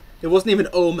moment. It wasn't even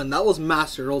Omen. That was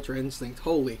Master Ultra Instinct.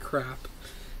 Holy crap.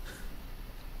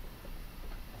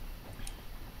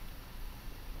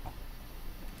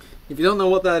 If you don't know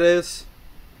what that is,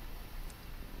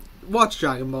 watch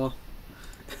Dragon Ball.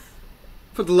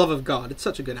 For the love of God, it's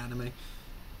such a good anime.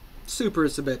 Super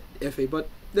is a bit iffy, but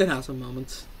it has some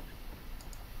moments.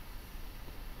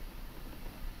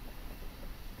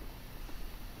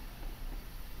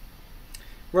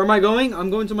 Where am I going? I'm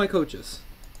going to my coaches.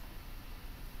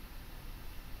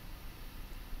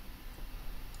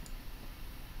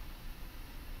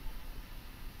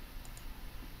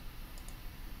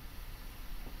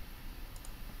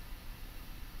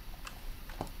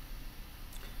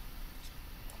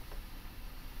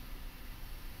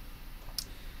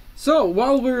 So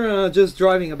while we're just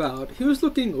driving about, who's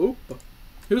looking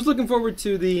forward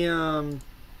to the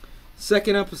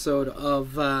second episode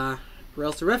of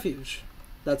Rails to Refuge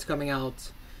that's coming out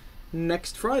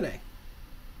next Friday?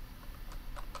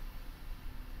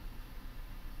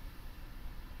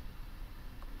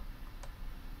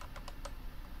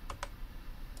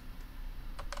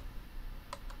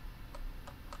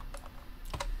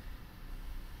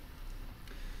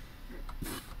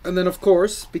 And then, of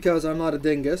course, because I'm not a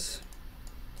dingus,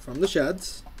 from the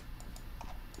sheds,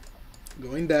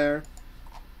 going there.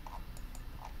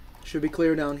 Should be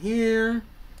clear down here.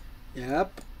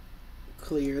 Yep.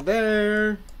 Clear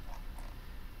there.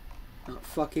 Not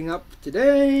fucking up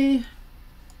today.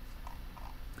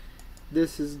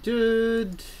 This is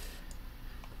good.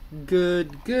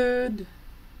 Good, good.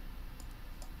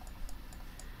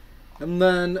 And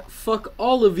then, fuck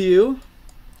all of you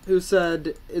who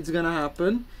said it's gonna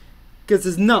happen, because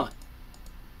it's not.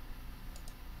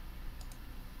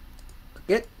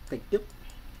 Okay, thank you.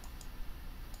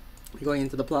 Going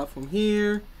into the platform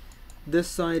here. This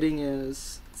siding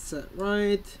is set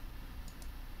right.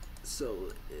 So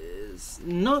it is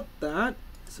not that.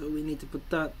 So we need to put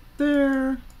that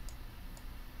there.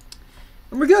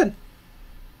 And we're good.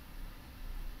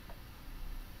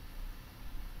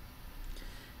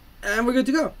 And we're good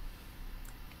to go.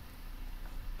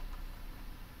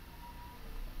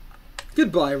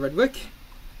 Goodbye, Redwick.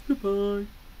 Goodbye.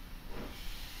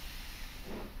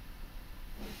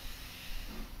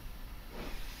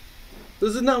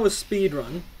 This is now a speed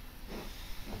run.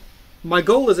 My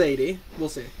goal is 80. We'll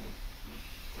see.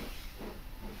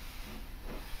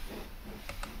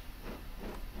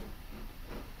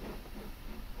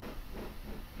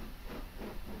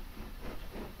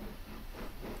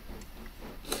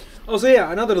 Oh, so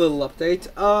yeah, another little update.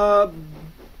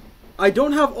 I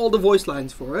don't have all the voice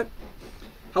lines for it.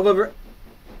 However,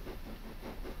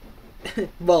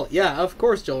 well, yeah, of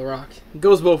course, Joel Rock. It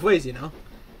goes both ways, you know.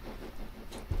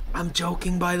 I'm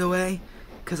joking, by the way,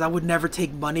 because I would never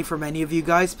take money from any of you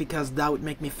guys, because that would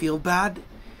make me feel bad.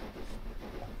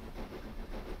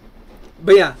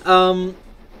 But yeah,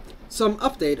 some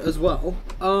update as well.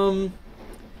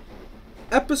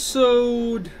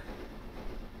 Episode...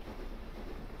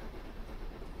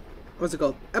 What's it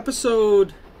called?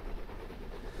 Episode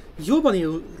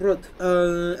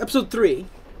 3.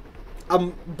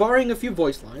 barring a few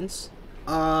voice lines,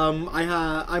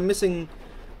 I'm missing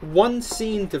one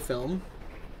scene to film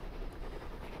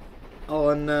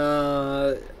on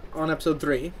episode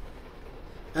 3.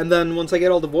 And then once I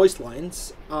get all the voice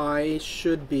lines, I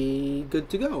should be good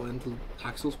to go. And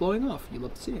Axel's blowing off. You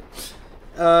love to see it.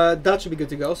 That should be good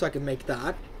to go, so I can make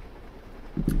that.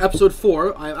 Episode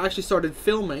 4, I actually started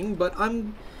filming, but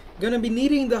I'm gonna be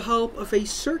needing the help of a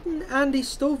certain Andy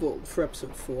Stovall for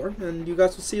episode 4. And you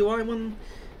guys will see why when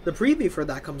the preview for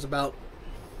that comes about.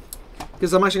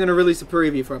 Because I'm actually gonna release a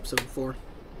preview for episode 4.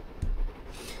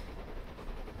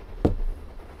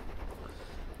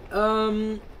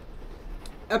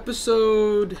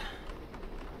 Episode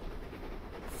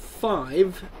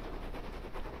 5,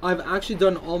 I've actually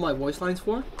done all my voice lines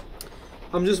for.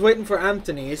 I'm just waiting for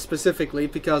Anthony specifically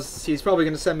because he's probably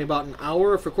going to send me about an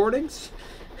hour of recordings.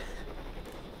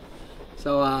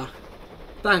 So,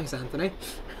 thanks, Anthony.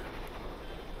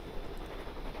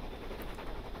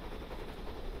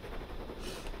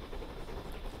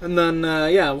 And then,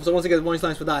 yeah, so once I get the voice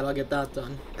lines for that, I'll get that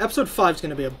done. Episode 5 is going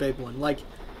to be a big one. Like,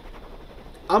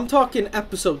 I'm talking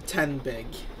episode 10 big.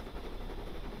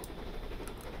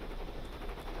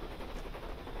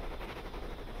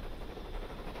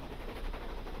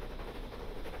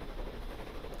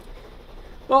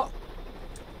 Well,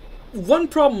 one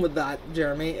problem with that,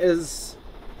 Jeremy, is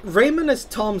Raymond is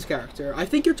Tom's character. I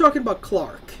think you're talking about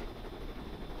Clark.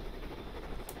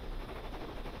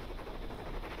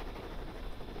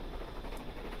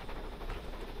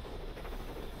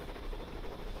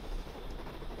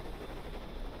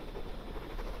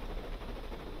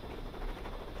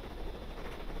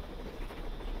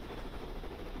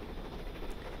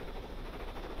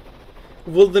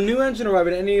 Will the new engine arrive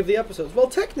in any of the episodes? Well,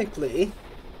 technically,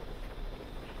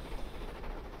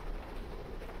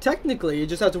 you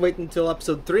just have to wait until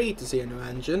episode 3 to see a new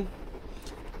engine.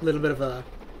 A little bit of a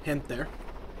hint there.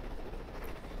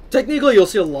 Technically, you'll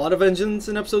see a lot of engines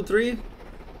in episode 3,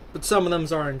 but some of them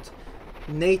aren't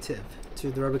native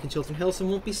to the Red Beacon Chiltern Hills and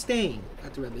won't be staying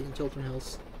at the Red Beacon Chiltern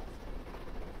Hills.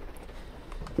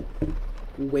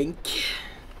 Wink.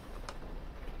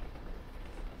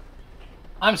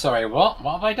 I'm sorry, what?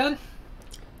 What have I done?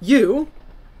 You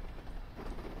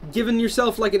given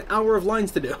yourself like an hour of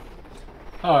lines to do.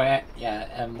 Oh yeah,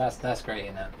 that's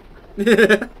great, isn't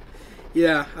it?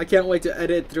 Yeah, I can't wait to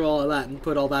edit through all of that and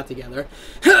put all that together.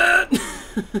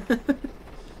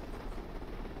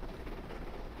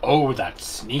 Oh, that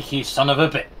sneaky son of a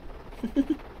bit.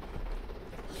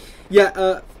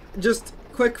 Yeah, just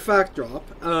quick fact drop.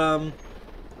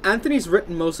 Anthony's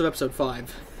written most of episode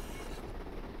 5.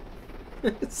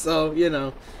 So, you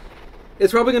know,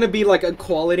 it's probably going to be like a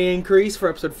quality increase for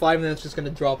episode 5, and then it's just going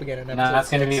to drop again in episode 6. No, that's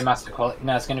going to be a massive quality.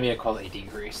 No, it's going to be a quality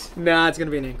decrease. Nah, it's going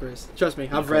to be an increase. Trust me,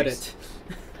 I've read it.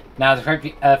 Now the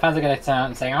fans are going to turn out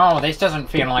and say, "Oh, this doesn't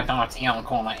feel like RTL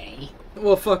quality."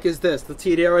 Well, fuck is this? The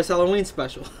TDRS Halloween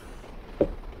special.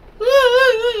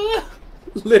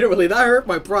 Literally, that hurt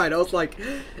my pride. I was like,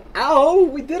 "Ow,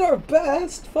 we did our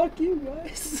best. Fuck you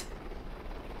guys."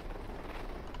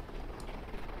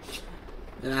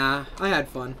 Nah, I had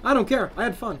fun. I don't care. I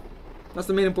had fun. That's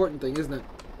the main important thing, isn't it?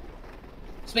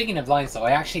 Speaking of lines, though,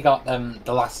 I actually got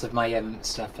the last of my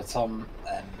stuff for Tom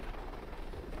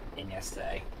in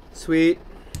yesterday. Sweet.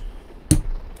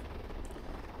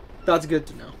 That's good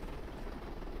to know.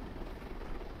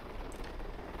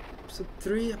 Episode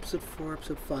 3, episode 4,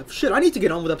 episode 5. Shit, I need to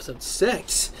get on with episode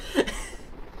 6.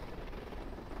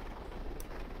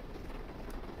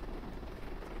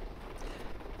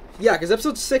 Yeah, because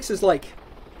episode 6 is like,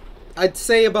 I'd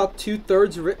say about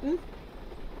 2/3 written.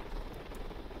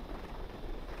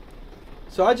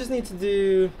 So I just need to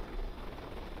do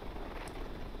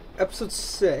episode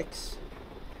 6.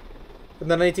 And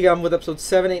then I need to get on with episode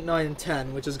 7, 8, 9, and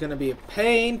 10, which is going to be a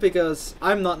pain because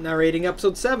I'm not narrating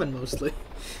episode 7 mostly.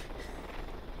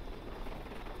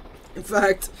 In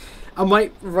fact, I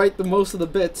might write the most of the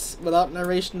bits without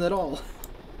narration at all.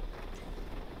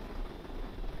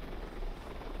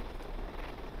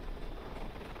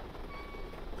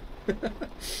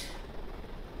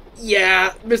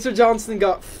 Yeah, Mr. Johnson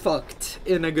got fucked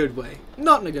in a good way.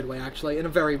 Not in a good way, actually. In a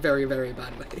very, very, very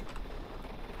bad way.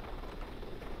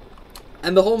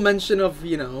 And the whole mention of,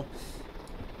 you know,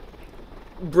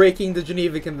 breaking the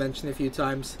Geneva Convention a few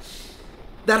times,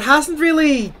 that hasn't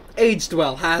really aged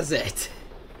well, has it?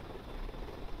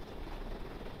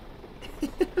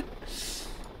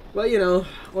 Well, you know,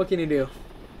 what can you do?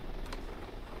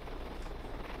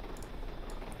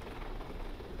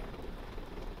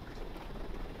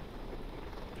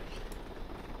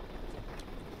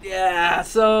 Yeah,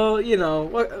 so, you know,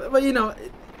 but you know,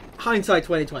 hindsight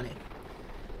 2020.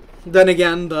 Then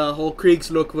again, the whole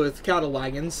Kriegslook with cattle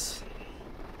wagons.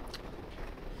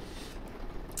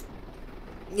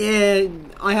 Yeah,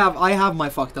 I have my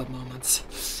fucked up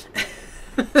moments.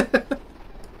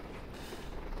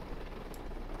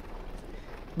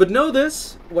 But know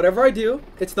this, whatever I do,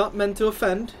 it's not meant to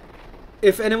offend.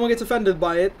 If anyone gets offended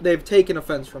by it, they've taken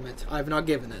offense from it. I've not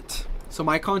given it. So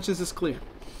my conscience is clear.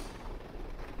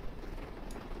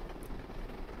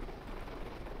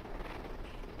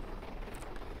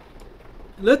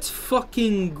 Let's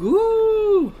fucking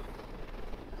go!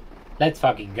 Let's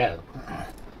fucking go.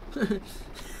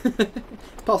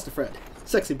 Pasta Fred.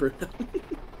 Sexy Bruno.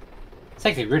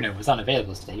 Sexy Bruno was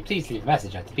unavailable today. Please leave a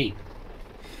message at the beep.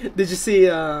 Did you see,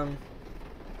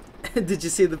 did you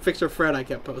see the picture of Fred I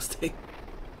kept posting?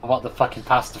 About the fucking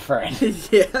pasta Fred.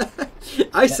 Yeah.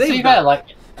 I saved that. Like,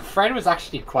 Fred was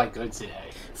actually quite good today.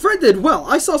 Fred did well.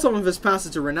 I saw some of his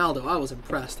passes to Ronaldo. I was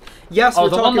impressed. Yes, we're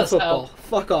talking football.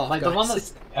 Fuck off, like guys. the one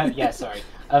that's yeah, sorry.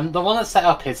 The one that set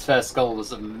up his first goal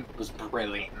was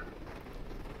brilliant.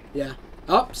 Yeah.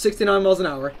 Oh, 69 miles an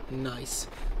hour. Nice.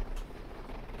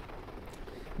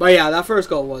 But yeah, that first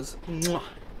goal was. Mwah.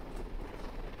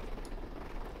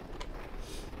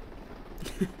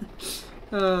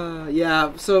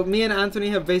 Yeah, so me and Anthony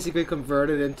have basically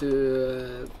converted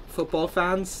into football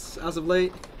fans as of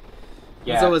late.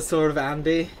 Yeah. So it's sort of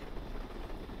Andy.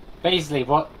 Basically,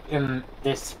 what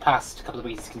this past couple of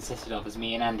weeks consisted of is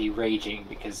me and Andy raging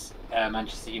because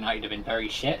Manchester United have been very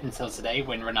shit until today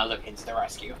when Ronaldo came to the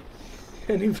rescue.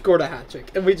 And he scored a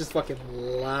hat-trick, and we just fucking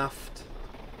laughed.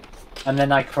 And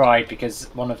then I cried because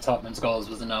one of Tottenham's goals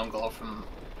was an own goal from,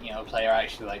 you know, a player I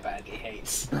actually like badly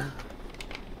hates.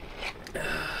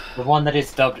 The one that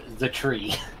is dubbed the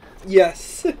Tree.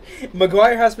 Yes.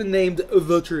 Maguire has been named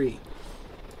the Tree.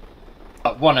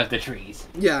 One of the trees.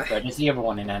 Yeah. But it's the other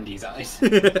one in Andy's eyes.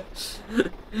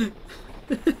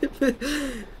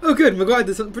 Oh good, Maguire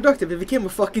did something productive. It became a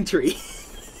fucking tree.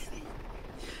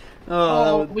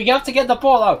 Oh, we have to get the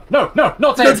ball out. No, not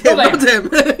him. Not him.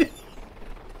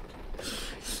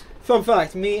 Fun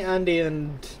fact, me, Andy,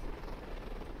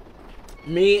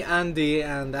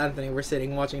 and Anthony were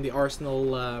sitting watching the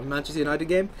Arsenal Manchester United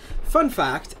game. Fun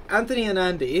fact, Anthony and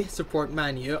Andy support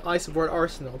Man U, I support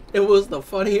Arsenal. It was the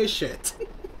funniest shit.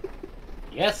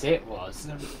 Yes, it was.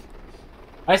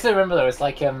 I still remember though, it's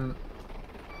like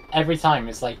every time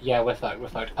it's like, yeah, we're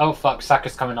fucked. Oh fuck,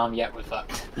 Saka's coming on, yeah, we're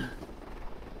fucked.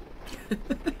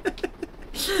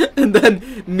 And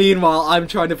then, meanwhile, I'm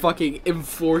trying to fucking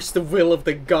enforce the will of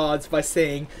the gods by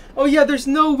saying, oh yeah, there's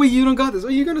no way you don't got this. Oh,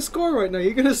 you're gonna score right now.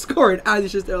 You're gonna score. And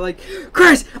Andy's just there like,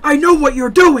 Chris, I know what you're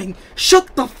doing.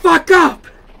 Shut the fuck up.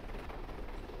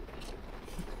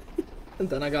 And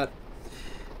then I got,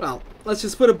 well, let's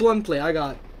just put it bluntly, I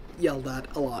got yelled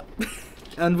at a lot.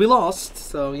 And we lost,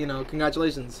 so, you know,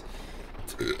 congratulations,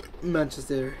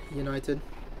 Manchester United.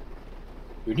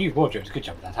 Your new wardrobe's a good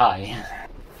job that high.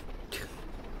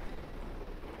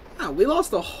 Wow, we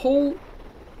lost a whole...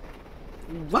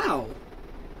 Wow.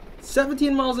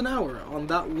 17 miles an hour on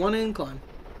that one incline.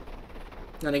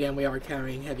 And again, we are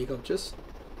carrying heavy coaches.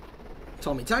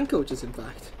 Tommy Tank coaches, in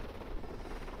fact.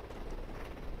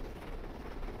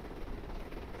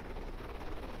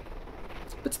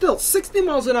 But still, 60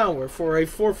 miles an hour for a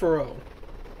 440.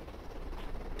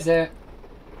 Is it?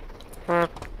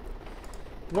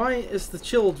 Why is the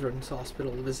Children's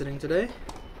Hospital visiting today?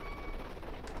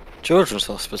 Children's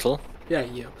Hospital? Yeah,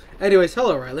 you. Anyways,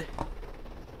 hello, Riley.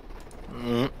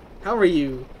 Mm. How are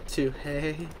you two?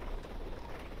 Hey.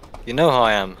 You know how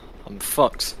I am. I'm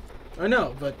fucked. I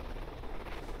know, but...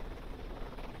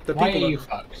 The Why are people you that...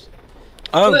 fucked?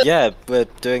 Oh But- yeah, we're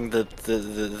doing the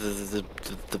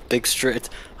big street.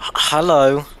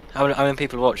 Hello. How many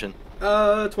people are watching?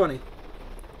 20.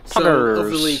 So, of the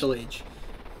Puggers. legal age.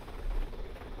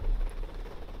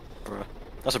 Bruh.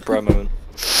 That's a bro moment.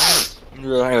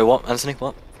 Anyway, what, Anthony?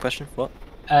 What? Question? What?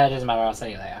 It doesn't matter, I'll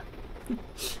say it later.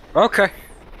 Okay.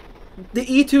 The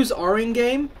E2s are in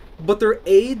game, but they're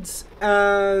aids,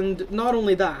 and not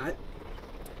only that,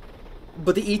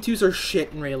 but the E2s are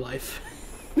shit in real life.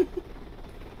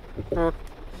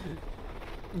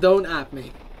 Don't at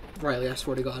me, Riley, I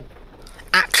swear to God.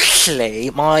 Actually,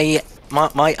 my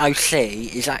OC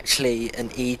is actually an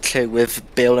E2 with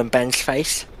Bill and Ben's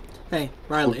face. Hey,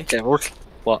 Riley. Gerald.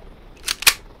 What?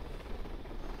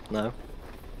 No.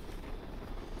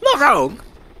 Not wrong.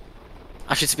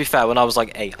 Actually, to be fair, when I was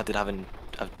like 8, I did have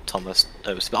a Thomas.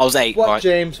 But I was 8, What, right?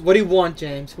 James? What do you want,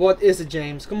 James? What is it,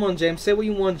 James? Come on, James. Say what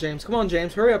you want, James. Come on,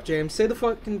 James. Hurry up, James. Say the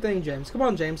fucking thing, James. Come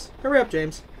on, James. Hurry up,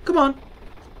 James. Come on.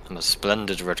 I'm a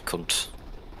splendid red cunt.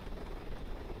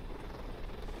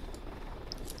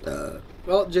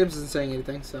 Well, James isn't saying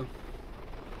anything, so.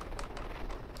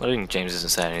 I think James isn't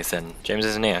saying anything. James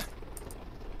isn't here.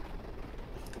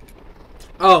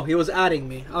 Oh, he was adding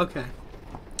me. Okay.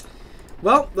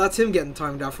 Well, that's him getting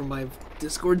timed out from my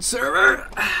Discord server.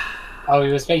 Oh,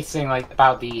 he was basically like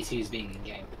about the E2s being in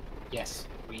game. Yes,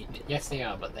 yes they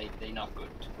are, but they're not good.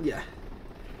 Yeah.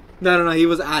 No, he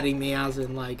was adding me as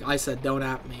in, like, I said don't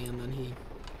at me, and then he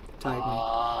tagged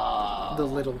me. The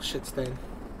little shit stain.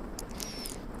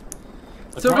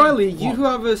 But So, right, Riley, you what? who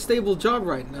have a stable job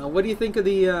right now, what do you think of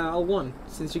the L1,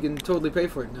 since you can totally pay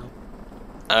for it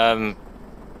now?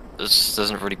 This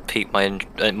doesn't really pique my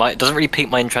it doesn't really pique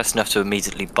my interest enough to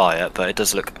immediately buy it, but it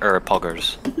does look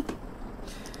poggers.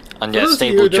 And yeah, those of you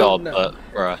stable who don't job, know,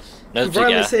 but no, Riley's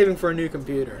yeah, saving for a new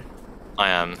computer. I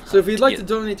am. So if you'd like Yeah. to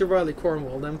donate to Riley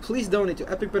Cornwall, then please donate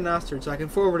to Epic Bastard so I can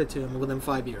forward it to him within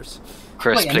 5 years.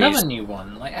 Chris, Wait, please. another new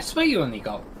one. Like I swear you only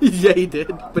got. Yeah, he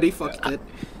did, but he fucked it.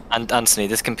 And Anthony,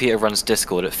 this computer runs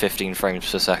Discord at 15 frames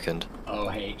per second.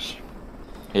 OH.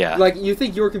 Yeah. Like, you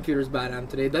think your computer's bad,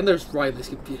 Anthony, then there's Riley's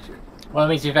computer. Well, I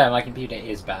mean, to be fair, my computer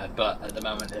is bad, but at the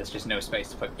moment there's just no space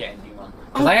to get a new one.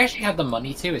 Because Oh. I actually have the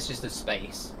money to. It's just the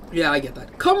space. Yeah, I get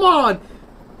that. Come on!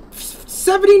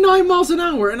 79 miles an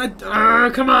hour, and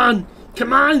come on!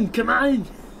 Come on!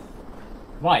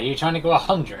 Why? Are you trying to go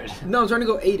 100? No, I'm trying to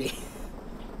go 80.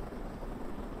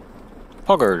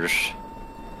 Poggers.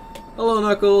 Hello,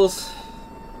 Knuckles.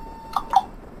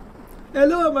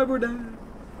 Hello, my brother.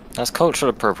 That's cultural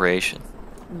appropriation.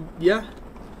 Yeah.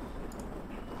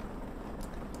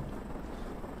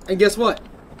 And guess what?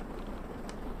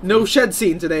 No shed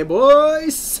scene today,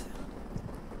 boys!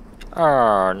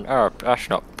 No, that's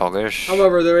not poggers.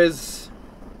 However, there is...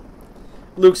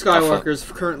 Luke Skywalker's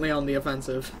currently on the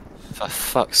offensive. For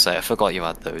fuck's sake, I forgot you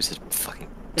had those. You fucking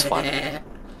twat.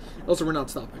 Also, we're not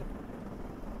stopping.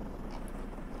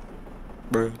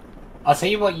 Bro. I'll tell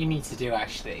you what you need to do,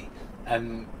 actually.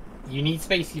 You need to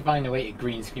basically find a way to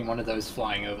green screen one of those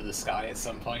flying over the sky at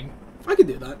some point. I could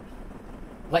do that.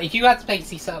 Like, if you had to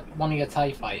basically set up one of your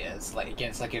TIE fighters, like,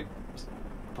 against, like, a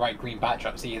bright green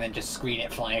backdrop, so you can then just screen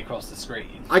it flying across the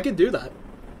screen. I could do that.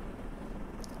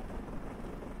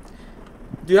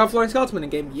 Do you have Flying Scotsman in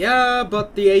game? Yeah,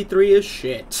 but the A3 is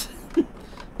shit.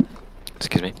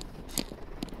 Excuse me.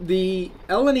 The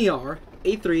LNER,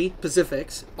 A3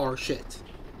 Pacifics are shit.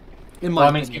 In my Well,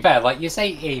 I mean, to be opinion. fair, like, you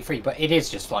say A3, but it is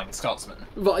just Flying Scotsman.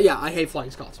 Well, yeah, I hate Flying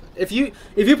Scotsman. If you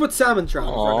put Salmon Trout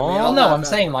in front of me, Aw. I'll Well, no, laugh I'm at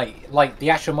saying, like, the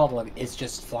actual model is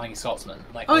just Flying Scotsman.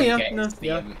 Like, Oh, all you yeah, get no, is the,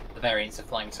 yeah. the variants of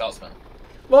Flying Scotsman.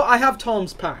 Well, I have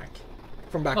Tom's pack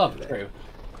from back Well, in the day. true.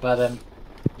 But,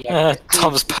 yeah,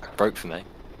 Tom's pack broke for me.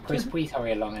 Chris, please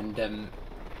hurry along and,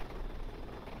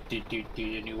 do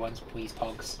the new ones, please,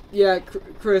 Pogs. Yeah,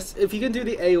 Chris, if you can do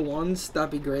the A1s, that'd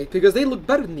be great, because they look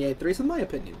better than the A3s, in my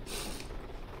opinion.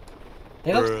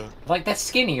 They look, like, they're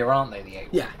skinnier, aren't they, the 8?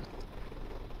 Yeah.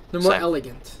 They're more Same.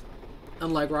 elegant.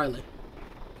 Unlike Riley.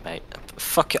 Mate,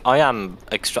 fuck it. I am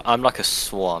I'm like a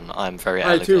swan. I'm very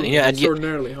I elegant. too am Yeah, and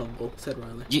extraordinarily humble, said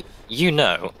Riley. you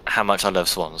know how much I love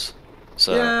swans.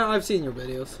 So, Yeah, I've seen your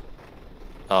videos.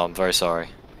 oh, I'm very sorry.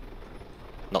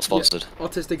 Not sponsored.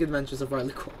 Autistic Adventures of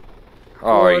Riley Core.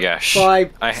 Oh, 4, yes.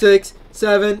 5, I- 6,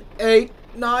 7, 8,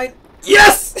 9.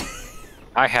 Yes!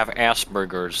 I have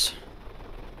Asperger's.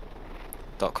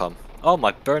 .com. Oh,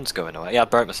 my burn's going away. Yeah, I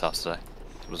burnt myself today.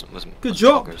 Wasn't Good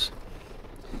job. Poggers.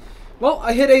 Well,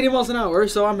 I hit 80 miles an hour,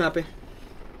 so I'm happy.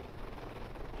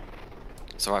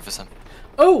 It's alright for some.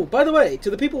 Oh, by the way, to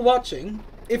the people watching,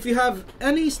 if you have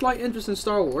any slight interest in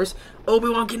Star Wars,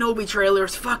 Obi-Wan Kenobi trailer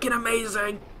is fucking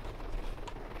amazing.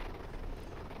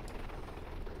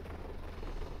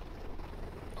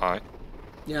 Alright.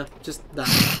 Yeah, just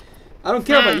that. I don't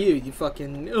care about you, you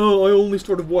fucking... Oh, I only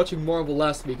started watching Marvel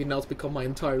last week and now it's become my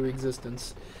entire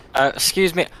existence.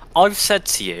 Excuse me. I've said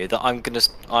to you that I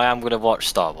am gonna watch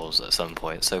Star Wars at some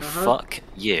point. So Uh-huh. fuck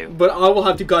you. But I will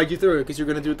have to guide you through it because you're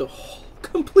going to do it the whole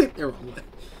completely wrong way.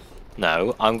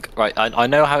 No, I'm right. I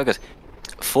know how it goes.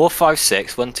 4, 5,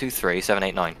 6, 1, 2, 3, 7,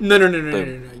 8, 9. No.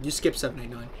 Boom. You skip 7, 8,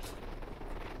 9.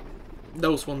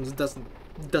 Those ones doesn't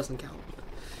count.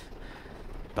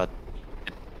 But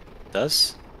it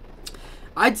does.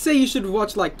 I'd say you should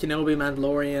watch like Kenobi,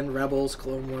 Mandalorian, Rebels,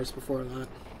 Clone Wars before that.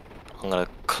 I'm gonna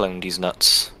clone these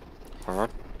nuts.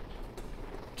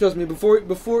 Trust me,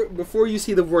 before you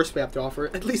see the worst we have to offer,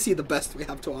 at least see the best we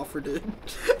have to offer, dude.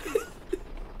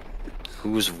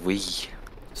 Who's we?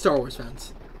 Star Wars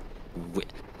fans.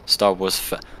 Star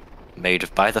Wars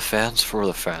made by the fans for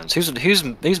the fans.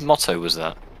 Whose motto was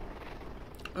that?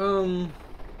 Yeah,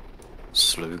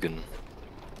 Slogan.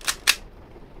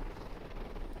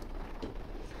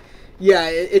 Yeah,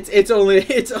 it's only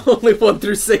 1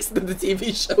 through 6 in the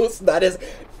TV shows. That is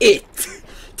it.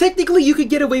 Technically, you could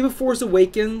get away with Force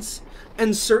Awakens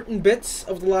and certain bits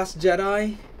of The Last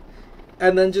Jedi,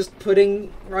 and then just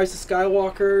putting Rise of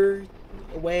Skywalker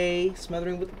away,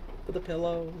 smothering with a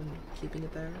pillow, and keeping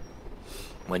it there.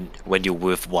 When you're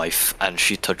with wife and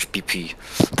she touched PP,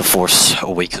 the Force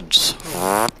awakens.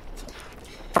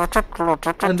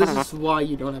 And this is why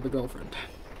you don't have a girlfriend.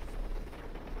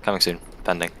 Coming soon,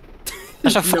 pending.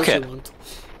 That's a fuck she it, won't.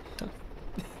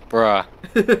 bruh.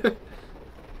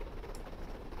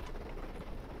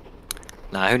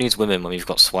 Nah, who needs women when we've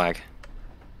got swag?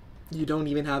 You don't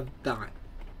even have that.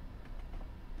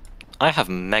 I have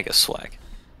mega swag.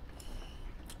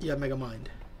 You have Mega Mind.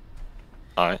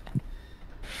 Alright.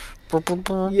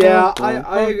 Yeah,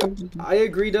 I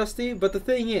agree, Dusty, but the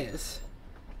thing is,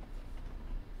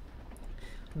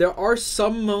 there are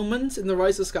some moments in The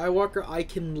Rise of Skywalker I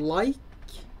can like,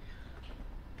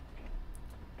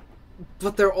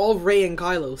 but they're all Rey and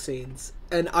Kylo scenes,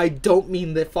 and I don't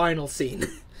mean the final scene,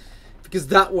 because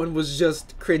that one was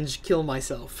just cringe kill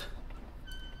myself.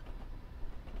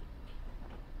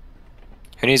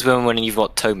 Who needs women when you've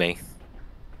got Tommy?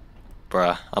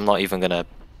 Bruh, I'm not even gonna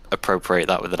appropriate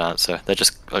that with an answer. I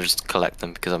just collect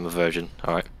them because I'm a virgin.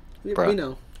 Alright. We Bruh.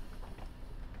 know.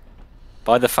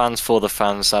 By the fans for the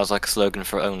fans sounds like a slogan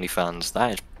for OnlyFans.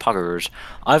 That is poggers.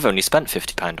 I've only spent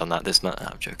 £50 on that this month.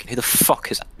 I'm joking. Who the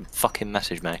fuck is that fucking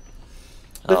message me?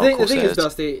 The Oh, thing, of the course thing it is,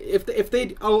 Dusty, if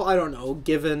they'd, I don't know,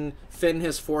 given Finn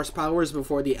his Force powers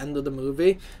before the end of the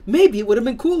movie, maybe it would have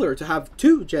been cooler to have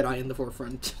 2 Jedi in the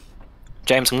forefront.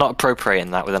 James, I'm not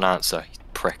appropriating that with an answer, you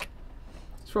prick.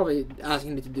 He's probably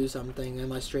asking me to do something in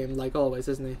my stream, like always,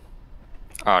 isn't he?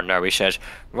 Oh no, he says,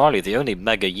 Riley, the only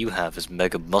mega you have is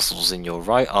mega muscles in your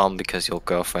right arm because your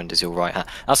girlfriend is your right hand.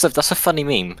 That's a funny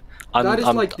meme. That is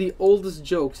like the oldest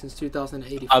joke since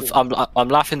 2084. I'm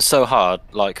laughing so hard,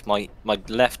 like my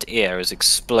left ear is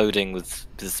exploding with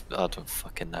I don't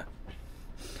fucking know.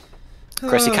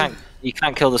 Chris, you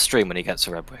can't kill the stream when he gets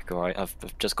to Redwick. All right, I've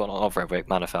just got off Redwick,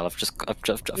 Manafel. I've just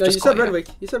No, you said Redwick.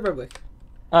 You said Redwick.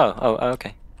 Oh,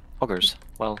 okay. Hoggers.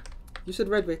 Well. You said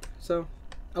Redwick, so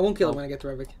I won't kill him when I get to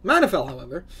Redwick. Manafel,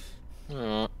 however.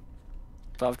 But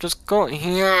I've just got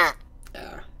here.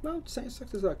 Yeah. Well, sucks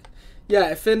to suck.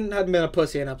 Yeah, if Finn hadn't been a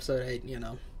pussy in episode 8, you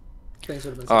know, things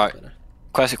would have been so much better.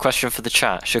 Question for the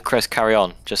chat. Should Chris carry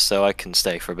on just so I can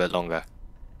stay for a bit longer?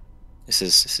 This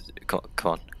is come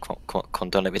on,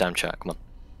 don't let me down, chat. Come on,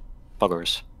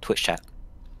 buggers, Twitch chat.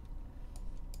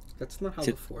 That's not how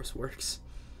the Force works.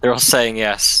 They're all saying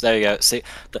yes. There you go. See,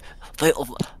 they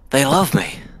love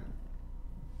me.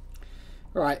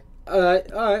 All right,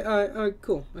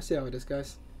 cool. I see how it is,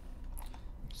 guys.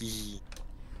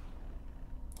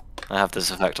 I have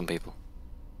this effect on people.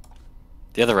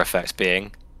 The other effects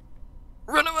being,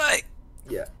 run away.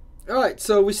 Yeah. All right,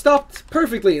 so we stopped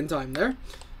perfectly in time there.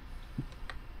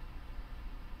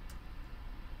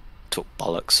 Talk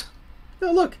bollocks.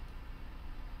 No, look.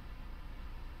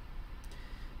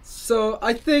 So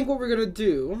I think what we're gonna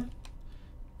do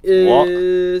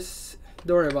is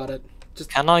don't worry about it. Just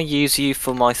can I use you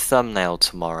for my thumbnail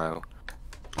tomorrow?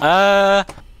 No.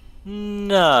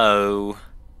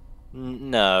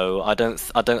 No, I don't.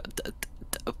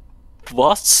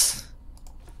 What?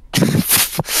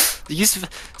 use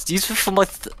it for my.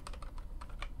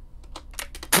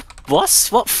 What?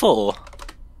 What for?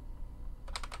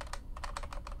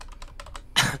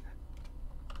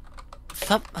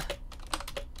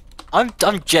 I'm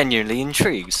genuinely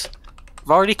intrigued.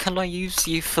 Riley, can I use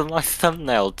you for my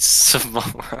thumbnail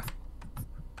tomorrow?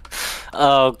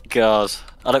 Oh god,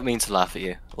 I don't mean to laugh at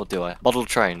you, or do I? Model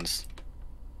trains.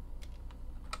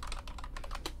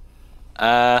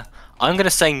 I'm gonna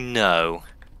say no.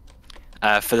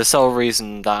 For the sole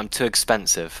reason that I'm too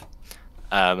expensive.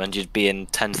 And you'd be in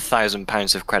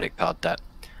 £10,000 of credit card debt.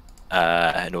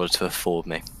 In order to afford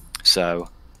me. So,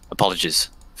 apologies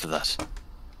for that.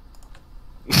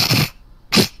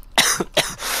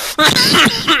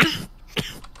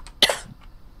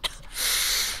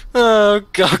 Oh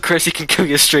god, Chris, you can kill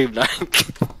your stream now.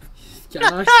 Can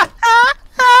I?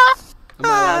 Am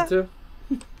I allowed to?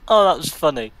 Oh, that was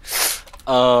funny.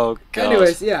 Oh god.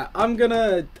 Anyways, yeah, I'm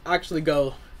gonna actually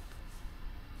go.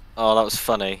 Oh, that was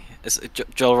funny.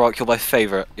 Joel Rock, you're my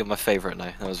favorite. You're my favorite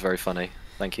now. That was very funny.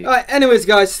 Thank you. Alright, anyways,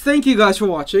 guys, thank you guys for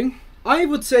watching. I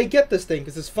would say get this thing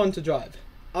because it's fun to drive.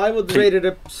 I would rate it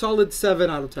a solid 7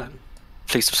 out of 10.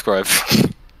 Please subscribe.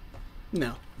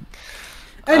 No.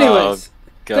 Anyways,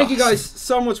 God. thank you guys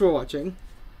so much for watching.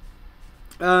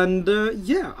 And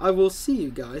yeah, I will see you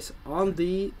guys on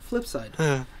the flip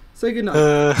side. Say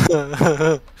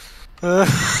goodnight.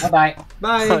 Bye bye.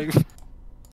 Bye.